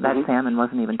 that salmon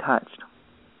wasn't even touched.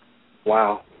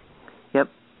 Wow. Yep.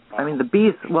 Wow. I mean, the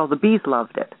bees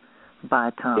loved it,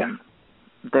 but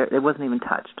it wasn't even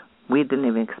touched. We didn't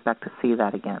even expect to see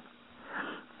that again.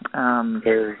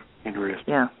 Very interesting.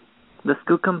 Yeah. The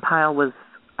Skookum pile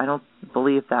I don't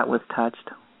believe that was touched.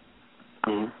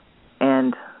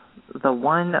 And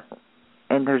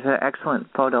there's an excellent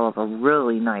photo of a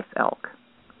really nice elk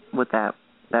with that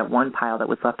one pile that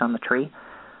was left on the tree.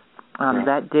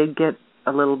 That did get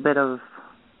a little bit of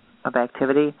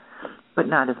activity, but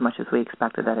not as much as we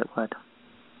expected that it would.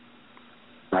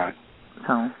 Right.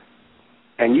 So.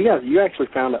 And you actually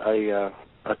found a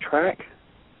track,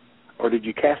 or did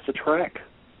you cast a track?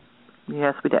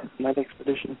 Yes, we did. In that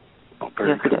expedition? Oh,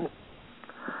 very yes, cool. We did.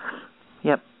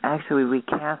 Yep. Actually, we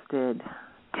casted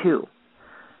 2.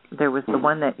 There was the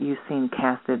one that you seen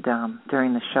casted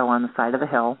during the show on the side of the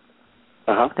hill.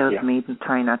 That was me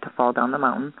trying not to fall down the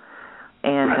mountain.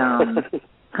 And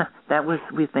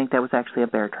we think that was actually a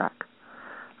bear track.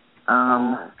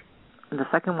 The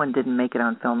second one didn't make it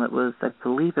on film. I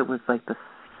believe it was like the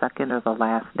second or the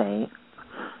last day.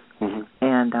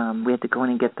 And we had to go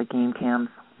in and get the game cams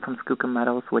from Skookum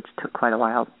Meadows, which took quite a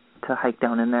while to hike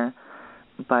down in there.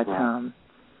 But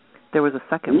there was a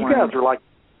second one. You guys were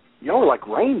y'all were like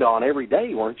rained on every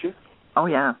day, weren't you? Oh,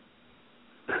 yeah.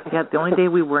 Yeah, the only day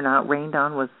we were not rained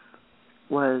on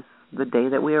was the day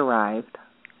that we arrived,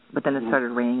 but then it started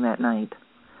raining that night.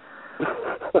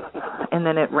 And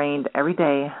then it rained every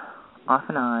day, off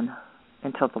and on,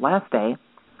 until the last day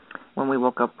when we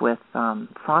woke up with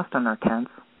frost on our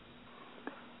tents,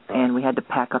 and we had to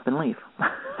pack up and leave.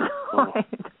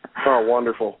 Oh,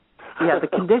 wonderful. Yeah, the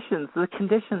conditions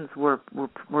were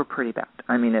pretty bad.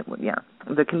 I mean,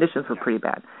 the conditions were pretty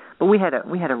bad. But we had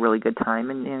a really good time,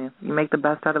 and you make the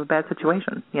best out of a bad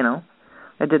situation.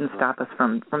 It didn't stop us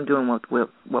from doing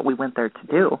what we went there to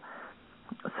do.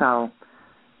 So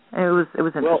it was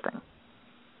interesting.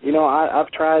 Well,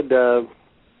 I've tried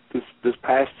this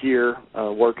past year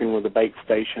working with a bait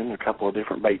station, a couple of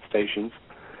different bait stations,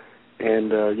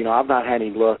 and I've not had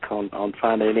any luck on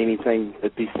finding anything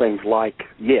that these things like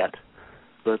yet.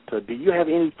 But do you have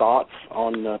any thoughts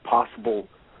on possible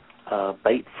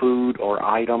bait food or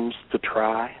items to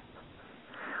try?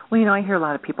 Well, I hear a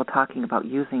lot of people talking about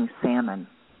using salmon,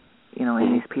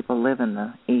 and these people live in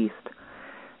the East.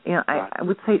 I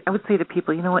would say to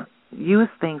people, you know what, use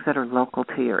things that are local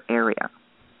to your area.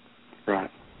 Right.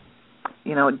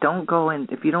 Don't go in,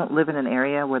 if you don't live in an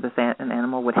area where an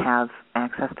animal would have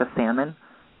access to salmon,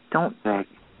 don't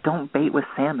bait with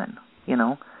salmon,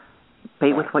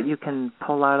 Bait with what you can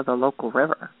pull out of the local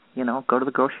river, go to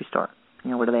the grocery store,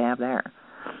 what do they have there?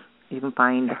 You can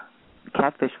find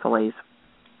catfish fillets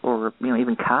or,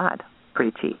 even cod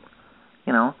pretty cheap,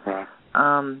 Right.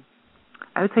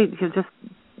 I would say just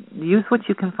use what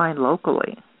you can find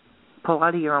locally. Pull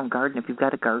out of your own garden. If you've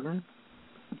got a garden,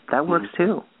 that works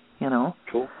too,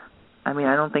 Cool. I mean,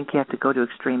 I don't think you have to go to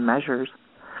extreme measures.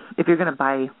 If you're going to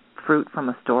buy fruit from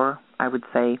a store, I would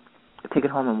say take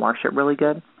it home and wash it really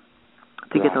good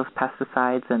to get those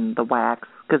pesticides and the wax,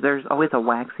 because there's always a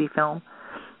waxy film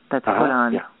that's put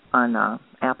on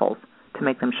apples to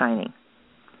make them shiny.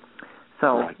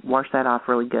 So wash that off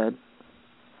really good.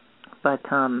 But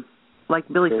like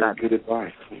Billy said, good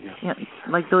advice. Yeah,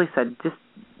 like Billy said, just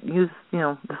use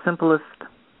the simplest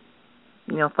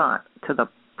thought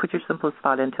put your simplest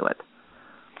thought into it.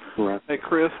 Right. Hey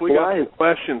Chris, we got some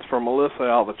questions from Melissa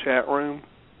out of the chat room.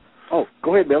 Oh,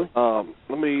 go ahead, Billy. I'm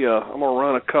gonna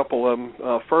run a couple of them.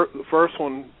 The first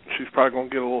one she's probably gonna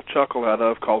get a little chuckle out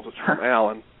of because it's from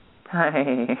Alan.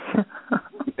 Hey.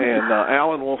 And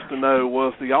Alan wants to know,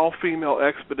 was the all-female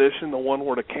expedition the one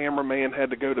where the cameraman had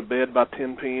to go to bed by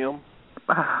 10 p.m.?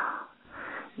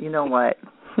 You know what?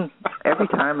 Every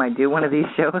time I do one of these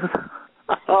shows,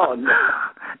 oh no,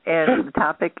 And the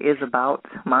topic is about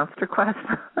Monster Quest.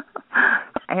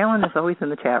 Alan is always in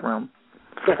the chat room.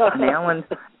 And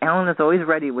Alan is always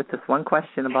ready with this one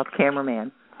question about the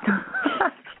cameraman.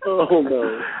 Oh,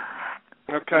 no.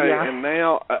 Okay, yeah. And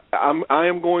now I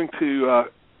am going to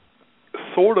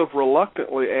sort of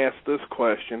reluctantly ask this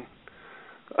question.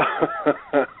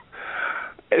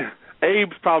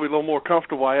 Abe's probably a little more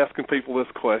comfortable asking people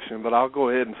this question, but I'll go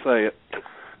ahead and say it.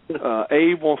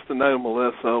 Abe wants to know,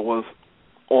 Melissa, was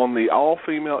on the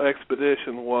all-female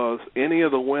expedition, was any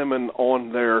of the women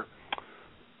on their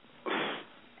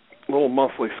little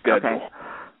monthly schedule? Okay.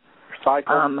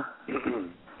 Cycle?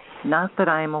 Not that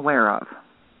I'm aware of.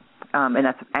 And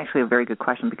that's actually a very good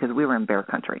question because we were in bear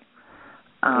country.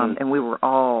 And we were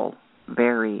all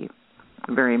very,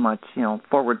 very much,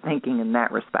 forward-thinking in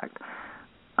that respect.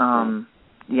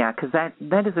 Yeah, because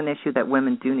that is an issue that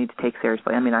women do need to take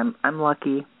seriously. I mean, I'm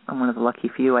lucky. I'm one of the lucky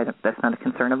few. That's not a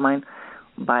concern of mine.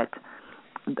 But,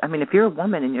 I mean, if you're a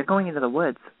woman and you're going into the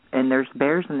woods and there's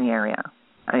bears in the area,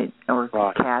 or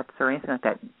cats or anything like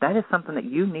that, that is something that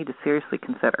you need to seriously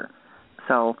consider.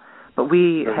 So, but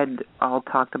we had all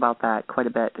talked about that quite a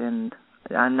bit, and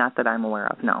not that I'm aware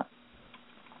of, no.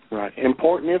 Right.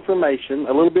 Important information,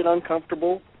 a little bit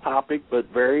uncomfortable topic, but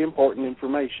very important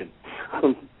information.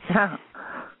 Yeah.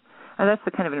 And that's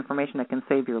the kind of information that can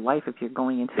save your life if you're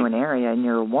going into an area and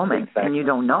you're a woman and you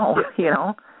don't know,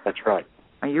 That's right.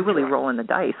 And you're really rolling the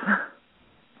dice.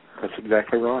 That's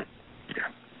exactly right.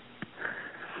 Yeah.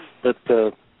 But,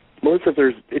 Melissa,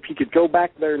 if you could go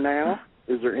back there now,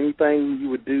 is there anything you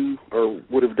would do or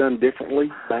would have done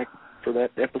differently back for that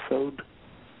episode?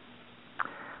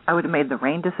 I would have made the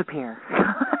rain disappear.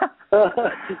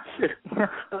 Yeah.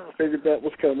 I figured that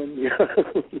was coming. Yeah.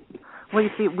 Well,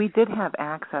 you see, we did have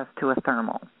access to a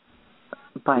thermal,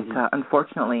 but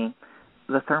unfortunately,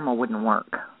 the thermal wouldn't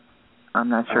work. I'm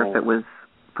not sure if it was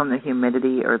from the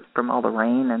humidity or from all the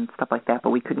rain and stuff like that, but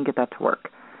we couldn't get that to work.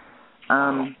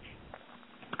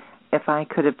 If I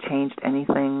could have changed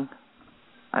anything,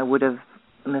 I would have,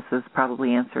 and this is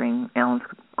probably answering Alan's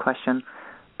question,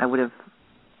 I would have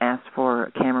asked for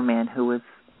a cameraman who was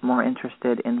more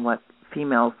interested in what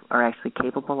females are actually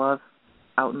capable of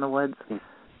out in the woods.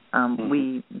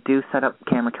 We do set up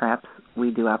camera traps.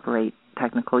 We do operate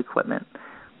technical equipment.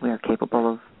 We are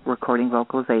capable of recording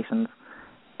vocalizations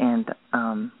and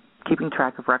keeping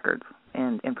track of records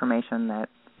and information that,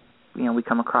 we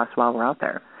come across while we're out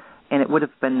there. And it would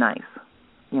have been nice,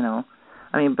 I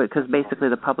mean, because basically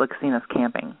the public's seen us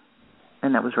camping,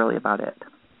 and that was really about it,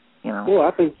 Well,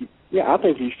 I think you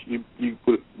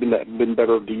would have been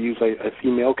better to use a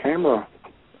female camera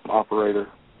operator.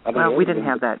 Well, we didn't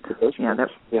have that.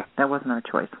 That wasn't our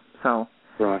choice. So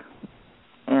right.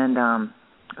 And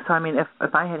so I mean,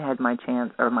 if I had my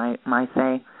chance or my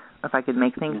say, if I could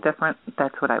make things different,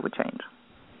 that's what I would change.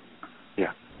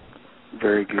 Yeah.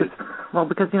 Very good.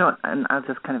 Because and I'll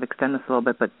just kind of extend this a little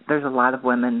bit, but there's a lot of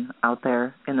women out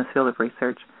there in this field of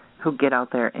research who get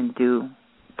out there and do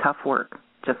tough work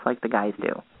just like the guys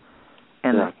do.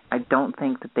 And I don't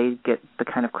think that they get the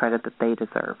kind of credit that they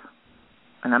deserve.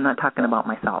 And I'm not talking about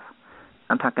myself.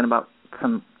 I'm talking about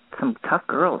some tough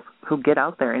girls who get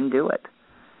out there and do it.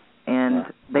 And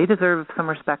they deserve some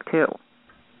respect too.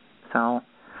 So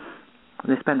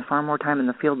they spend far more time in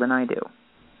the field than I do.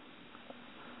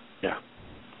 Yeah.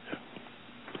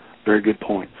 Very good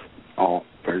points. All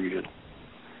very good.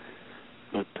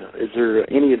 But is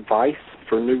there any advice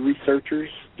for new researchers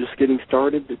just getting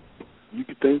started that you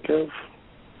could think of?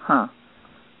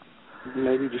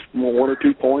 Maybe just one or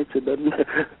 2 points. It doesn't.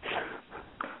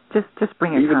 just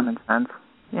bring your common sense.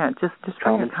 Yeah, just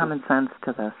bring your common sense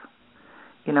to this.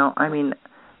 I mean,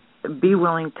 be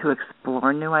willing to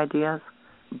explore new ideas,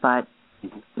 but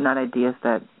not ideas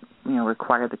that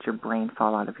require that your brain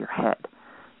fall out of your head.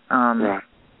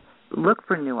 Look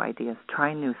for new ideas.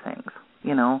 Try new things.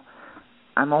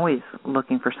 I'm always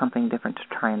looking for something different to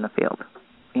try in the field.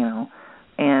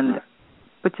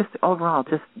 But just overall,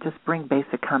 just bring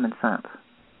basic common sense.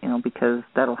 Because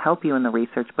that'll help you in the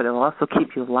research, but it'll also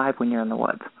keep you alive when you're in the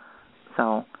woods.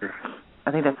 So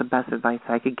I think that's the best advice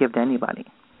I could give to anybody.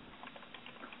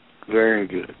 Very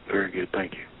good. Very good.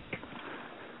 Thank you.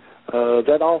 Is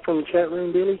that all from the chat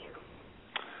room, Billy?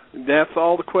 That's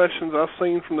all the questions I've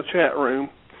seen from the chat room.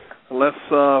 Unless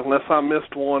I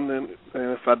missed one, and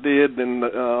if I did, then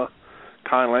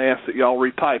kindly ask that y'all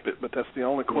retype it. But that's the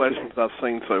only questions I've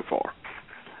seen so far.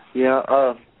 Yeah,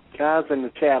 guys in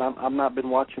the chat, I've not been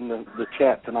watching the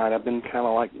chat tonight. I've been kind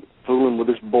of like fooling with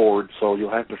this board, so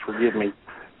you'll have to forgive me.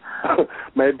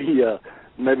 Maybe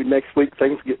next week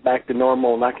things get back to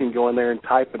normal and I can go in there and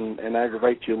type and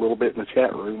aggravate you a little bit in the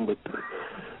chat room. But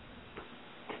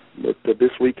But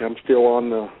this week I'm still on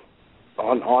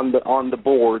the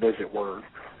board, as it were.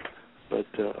 But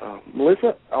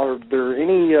Melissa, are there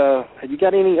any? Have you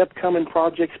got any upcoming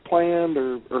projects planned,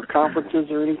 or conferences,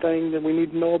 or anything that we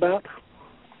need to know about?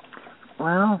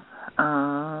 Well,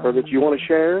 or that you want to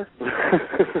share?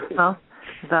 Well,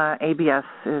 the ABS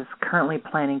is currently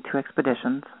planning 2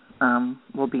 expeditions.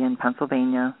 We'll be in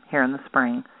Pennsylvania here in the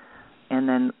spring, and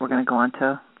then we're going to go on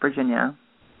to Virginia.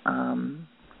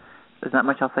 There's not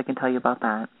much else I can tell you about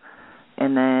that.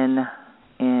 And then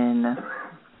in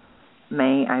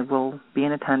May, I will be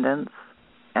in attendance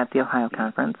at the Ohio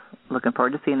conference. Looking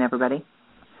forward to seeing everybody.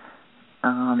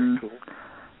 Cool.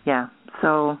 Yeah,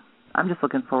 so I'm just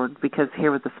looking forward, because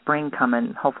here with the spring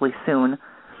coming, hopefully soon,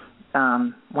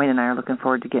 Wayne and I are looking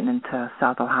forward to getting into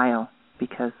South Ohio,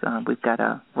 because we've got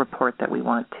a report that we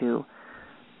want to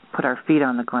put our feet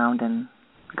on the ground and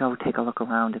go take a look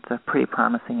around. It's a pretty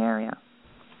promising area.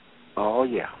 Oh,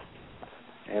 yeah.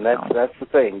 And that's the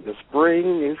thing. The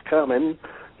spring is coming.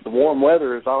 The warm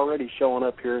weather is already showing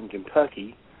up here in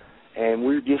Kentucky, and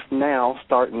we're just now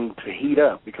starting to heat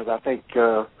up, because I think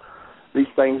these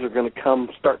things are going to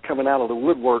start coming out of the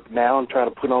woodwork now and try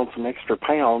to put on some extra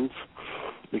pounds,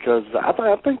 because I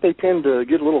think they tend to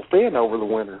get a little thin over the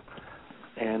winter.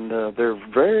 And they're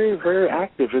very, very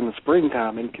active in the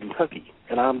springtime in Kentucky.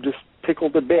 And I'm just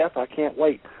tickled to death. I can't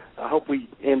wait. I hope we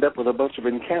end up with a bunch of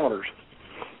encounters.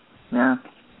 Yeah,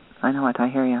 I know it. I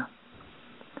hear you.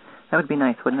 That would be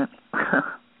nice, wouldn't it?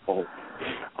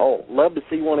 Oh, love to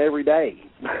see one every day.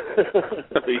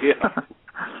 Yeah.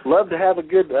 Love to have a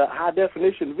good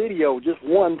high-definition video just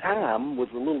one time with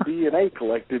a little DNA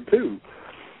collected, too.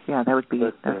 Yeah, that'd be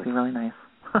really nice.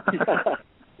 Yeah.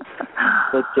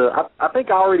 But I think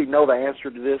I already know the answer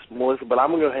to this, Melissa, but I'm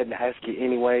going to go ahead and ask you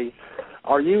anyway.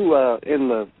 Are you in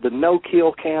the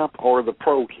no-kill camp or the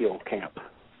pro-kill camp?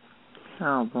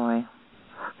 Oh, boy.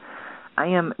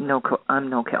 I'm no-kill.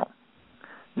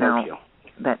 Now, no-kill.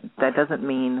 That doesn't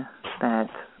mean that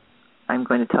I'm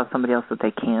going to tell somebody else that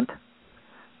they can't.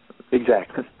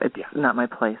 Exactly. It's not my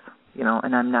place,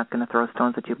 and I'm not going to throw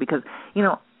stones at you, because,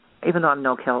 even though I'm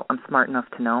no-kill, I'm smart enough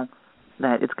to know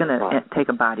that it's going to take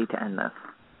a body to end this.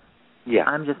 Yeah.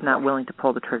 I'm just not willing to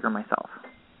pull the trigger myself.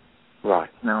 Right.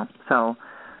 So.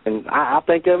 And I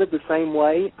think of it the same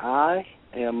way. I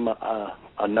am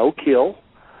a no-kill,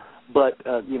 but,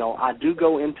 I do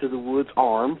go into the woods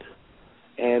armed,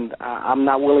 and I'm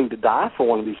not willing to die for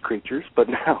one of these creatures, but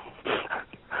now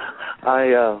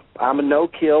I'm a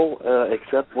no-kill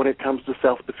except when it comes to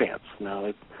self-defense. Now,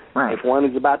 if one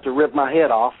is about to rip my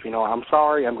head off, I'm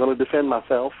sorry, I'm going to defend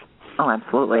myself. Oh,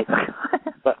 absolutely.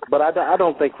 but I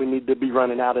don't think we need to be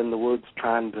running out in the woods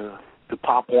trying to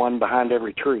pop one behind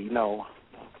every tree. No.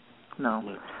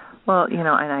 Well, and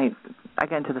I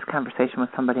got into this conversation with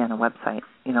somebody on a website,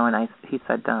 and he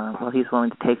said, he's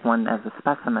willing to take one as a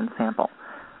specimen sample.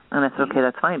 And I said, okay,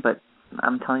 that's fine, but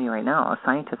I'm telling you right now, a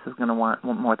scientist is going to want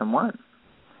more than one.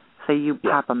 Say you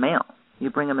pop a male. You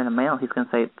bring him in a male, he's going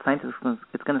to say,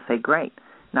 it's going to say, great.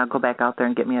 Now go back out there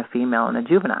and get me a female and a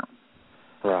juvenile.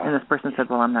 Right. And this person said,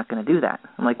 well, I'm not going to do that.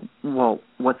 I'm like, well,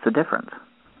 what's the difference?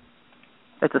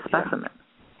 It's a specimen.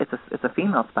 Yeah. It's a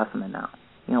female specimen now.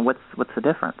 What's the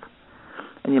difference?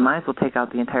 And you might as well take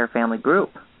out the entire family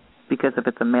group, because if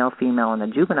it's a male, female, and a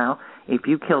juvenile, if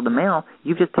you kill the male,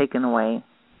 you've just taken away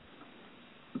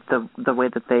the way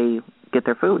that they get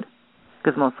their food.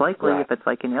 Because most likely, if it's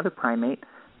like any other primate,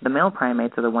 the male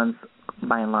primates are the ones,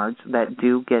 by and large, that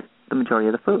do get the majority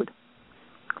of the food.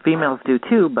 Females do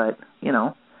too, but,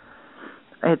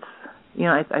 it's,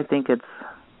 I think it's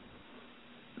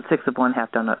 6 of one,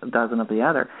 half dozen of the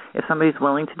other. If somebody's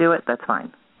willing to do it, that's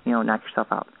fine. Knock yourself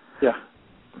out.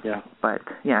 Yeah. But,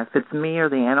 if it's me or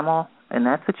the animal in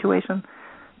that situation,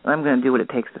 I'm going to do what it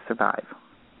takes to survive.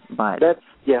 But that's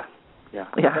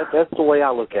the way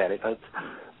I look at it.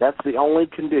 That's the only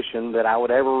condition that I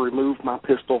would ever remove my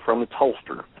pistol from its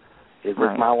holster, is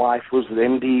if my life was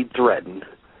indeed threatened.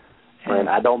 And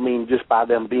I don't mean just by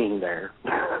them being there.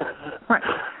 Right.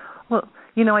 Well,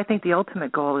 I think the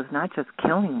ultimate goal is not just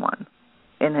killing one.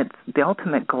 And it's the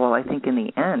ultimate goal, I think, in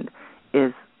the end,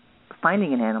 is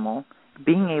finding an animal,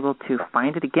 being able to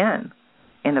find it again,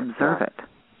 and observe it.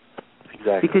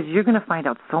 Exactly. Because you're going to find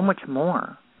out so much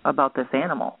more about this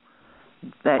animal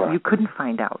that you couldn't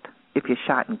find out if you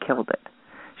shot and killed it.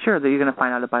 Sure, you're going to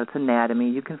find out about its anatomy.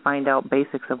 You can find out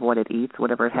basics of what it eats,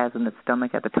 whatever it has in its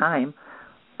stomach at the time,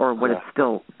 or what it's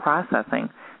still processing.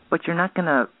 But you're not going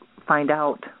to find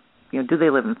out, do they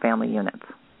live in family units?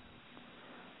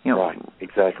 Right,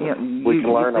 exactly. We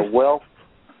can learn a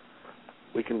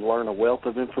wealth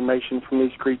of information from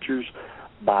these creatures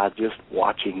by just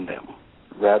watching them.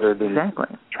 rather than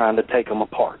trying to take them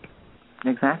apart.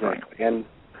 Exactly. And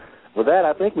with that,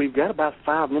 I think we've got about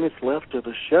 5 minutes left of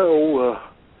the show.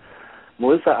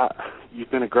 Melissa,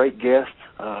 you've been a great guest,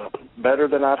 better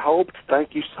than I'd hoped. Thank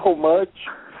you so much.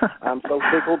 I'm so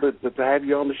tickled to have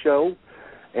you on the show,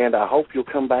 and I hope you'll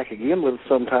come back again with us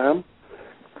sometime.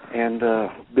 And,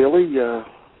 Billy,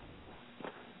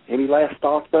 any last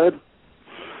thoughts, bud?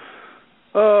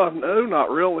 No, not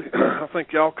really. I think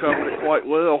y'all covered it quite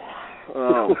well.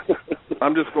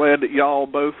 I'm just glad that y'all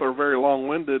both are very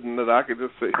long-winded and that I could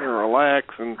just sit here and relax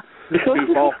and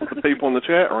goof off with the people in the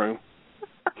chat room.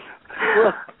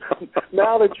 Well,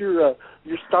 now that you're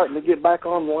starting to get back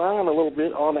online a little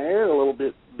bit, on the air a little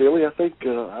bit, Billy, I think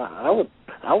I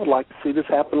would like to see this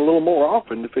happen a little more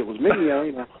often if it was me.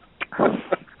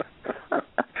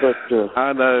 But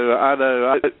I know.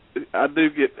 I do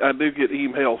get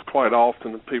emails quite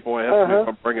often of people asking me if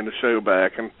I'm bringing the show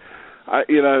back, and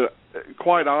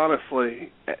quite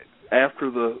honestly, after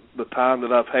the time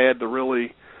that I've had to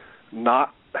really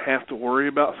not have to worry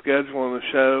about scheduling the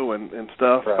show and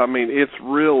stuff, right. I mean, it's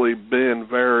really been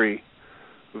very,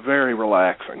 very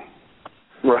relaxing.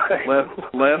 Right.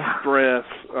 Less stress.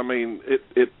 I mean,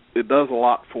 it does a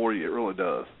lot for you. It really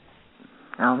does.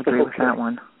 I'll agree with that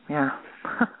one. Yeah.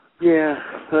 Yeah.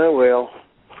 Well,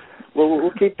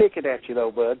 we'll keep picking at you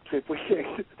though, bud. See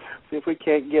if we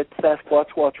can't get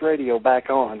Sasquatch Watch Radio back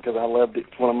on, because I loved it.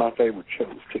 It's one of my favorite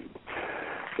shows too.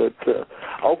 But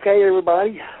okay,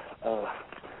 everybody.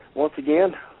 Once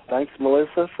again, thanks,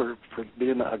 Melissa, for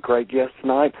being a great guest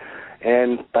tonight,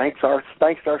 and thanks to our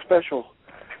special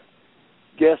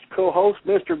guest co-host,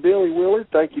 Mr. Billy Willard.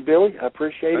 Thank you, Billy. I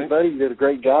appreciate it, buddy. You did a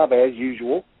great job as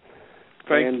usual.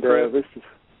 Thank you, Chris. This is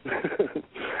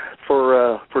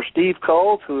for Steve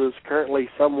Kulls, who is currently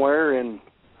somewhere in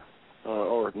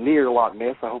or near Loch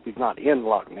Ness. I hope he's not in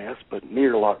Loch Ness, but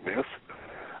near Loch Ness.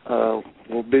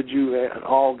 We'll bid you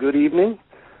all good evening.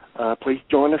 Please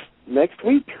join us next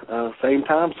week, same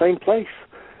time, same place,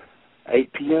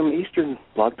 8 p.m. Eastern,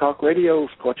 Blog Talk Radio,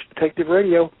 Squatch Detective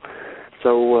Radio.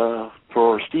 So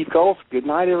for Steve Kulls, good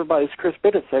night, everybody. It's Chris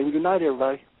Bennett saying good night,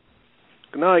 everybody.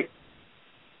 Good night.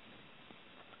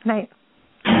 Good night.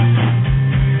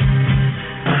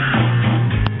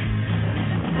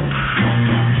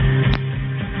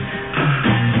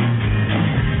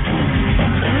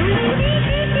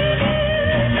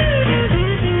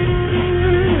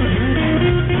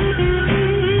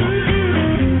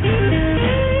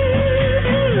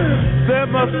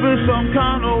 Must be some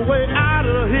kind of way out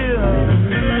of here.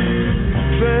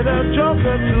 Say the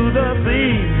joker to the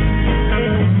thief.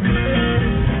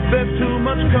 There's too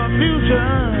much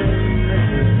confusion.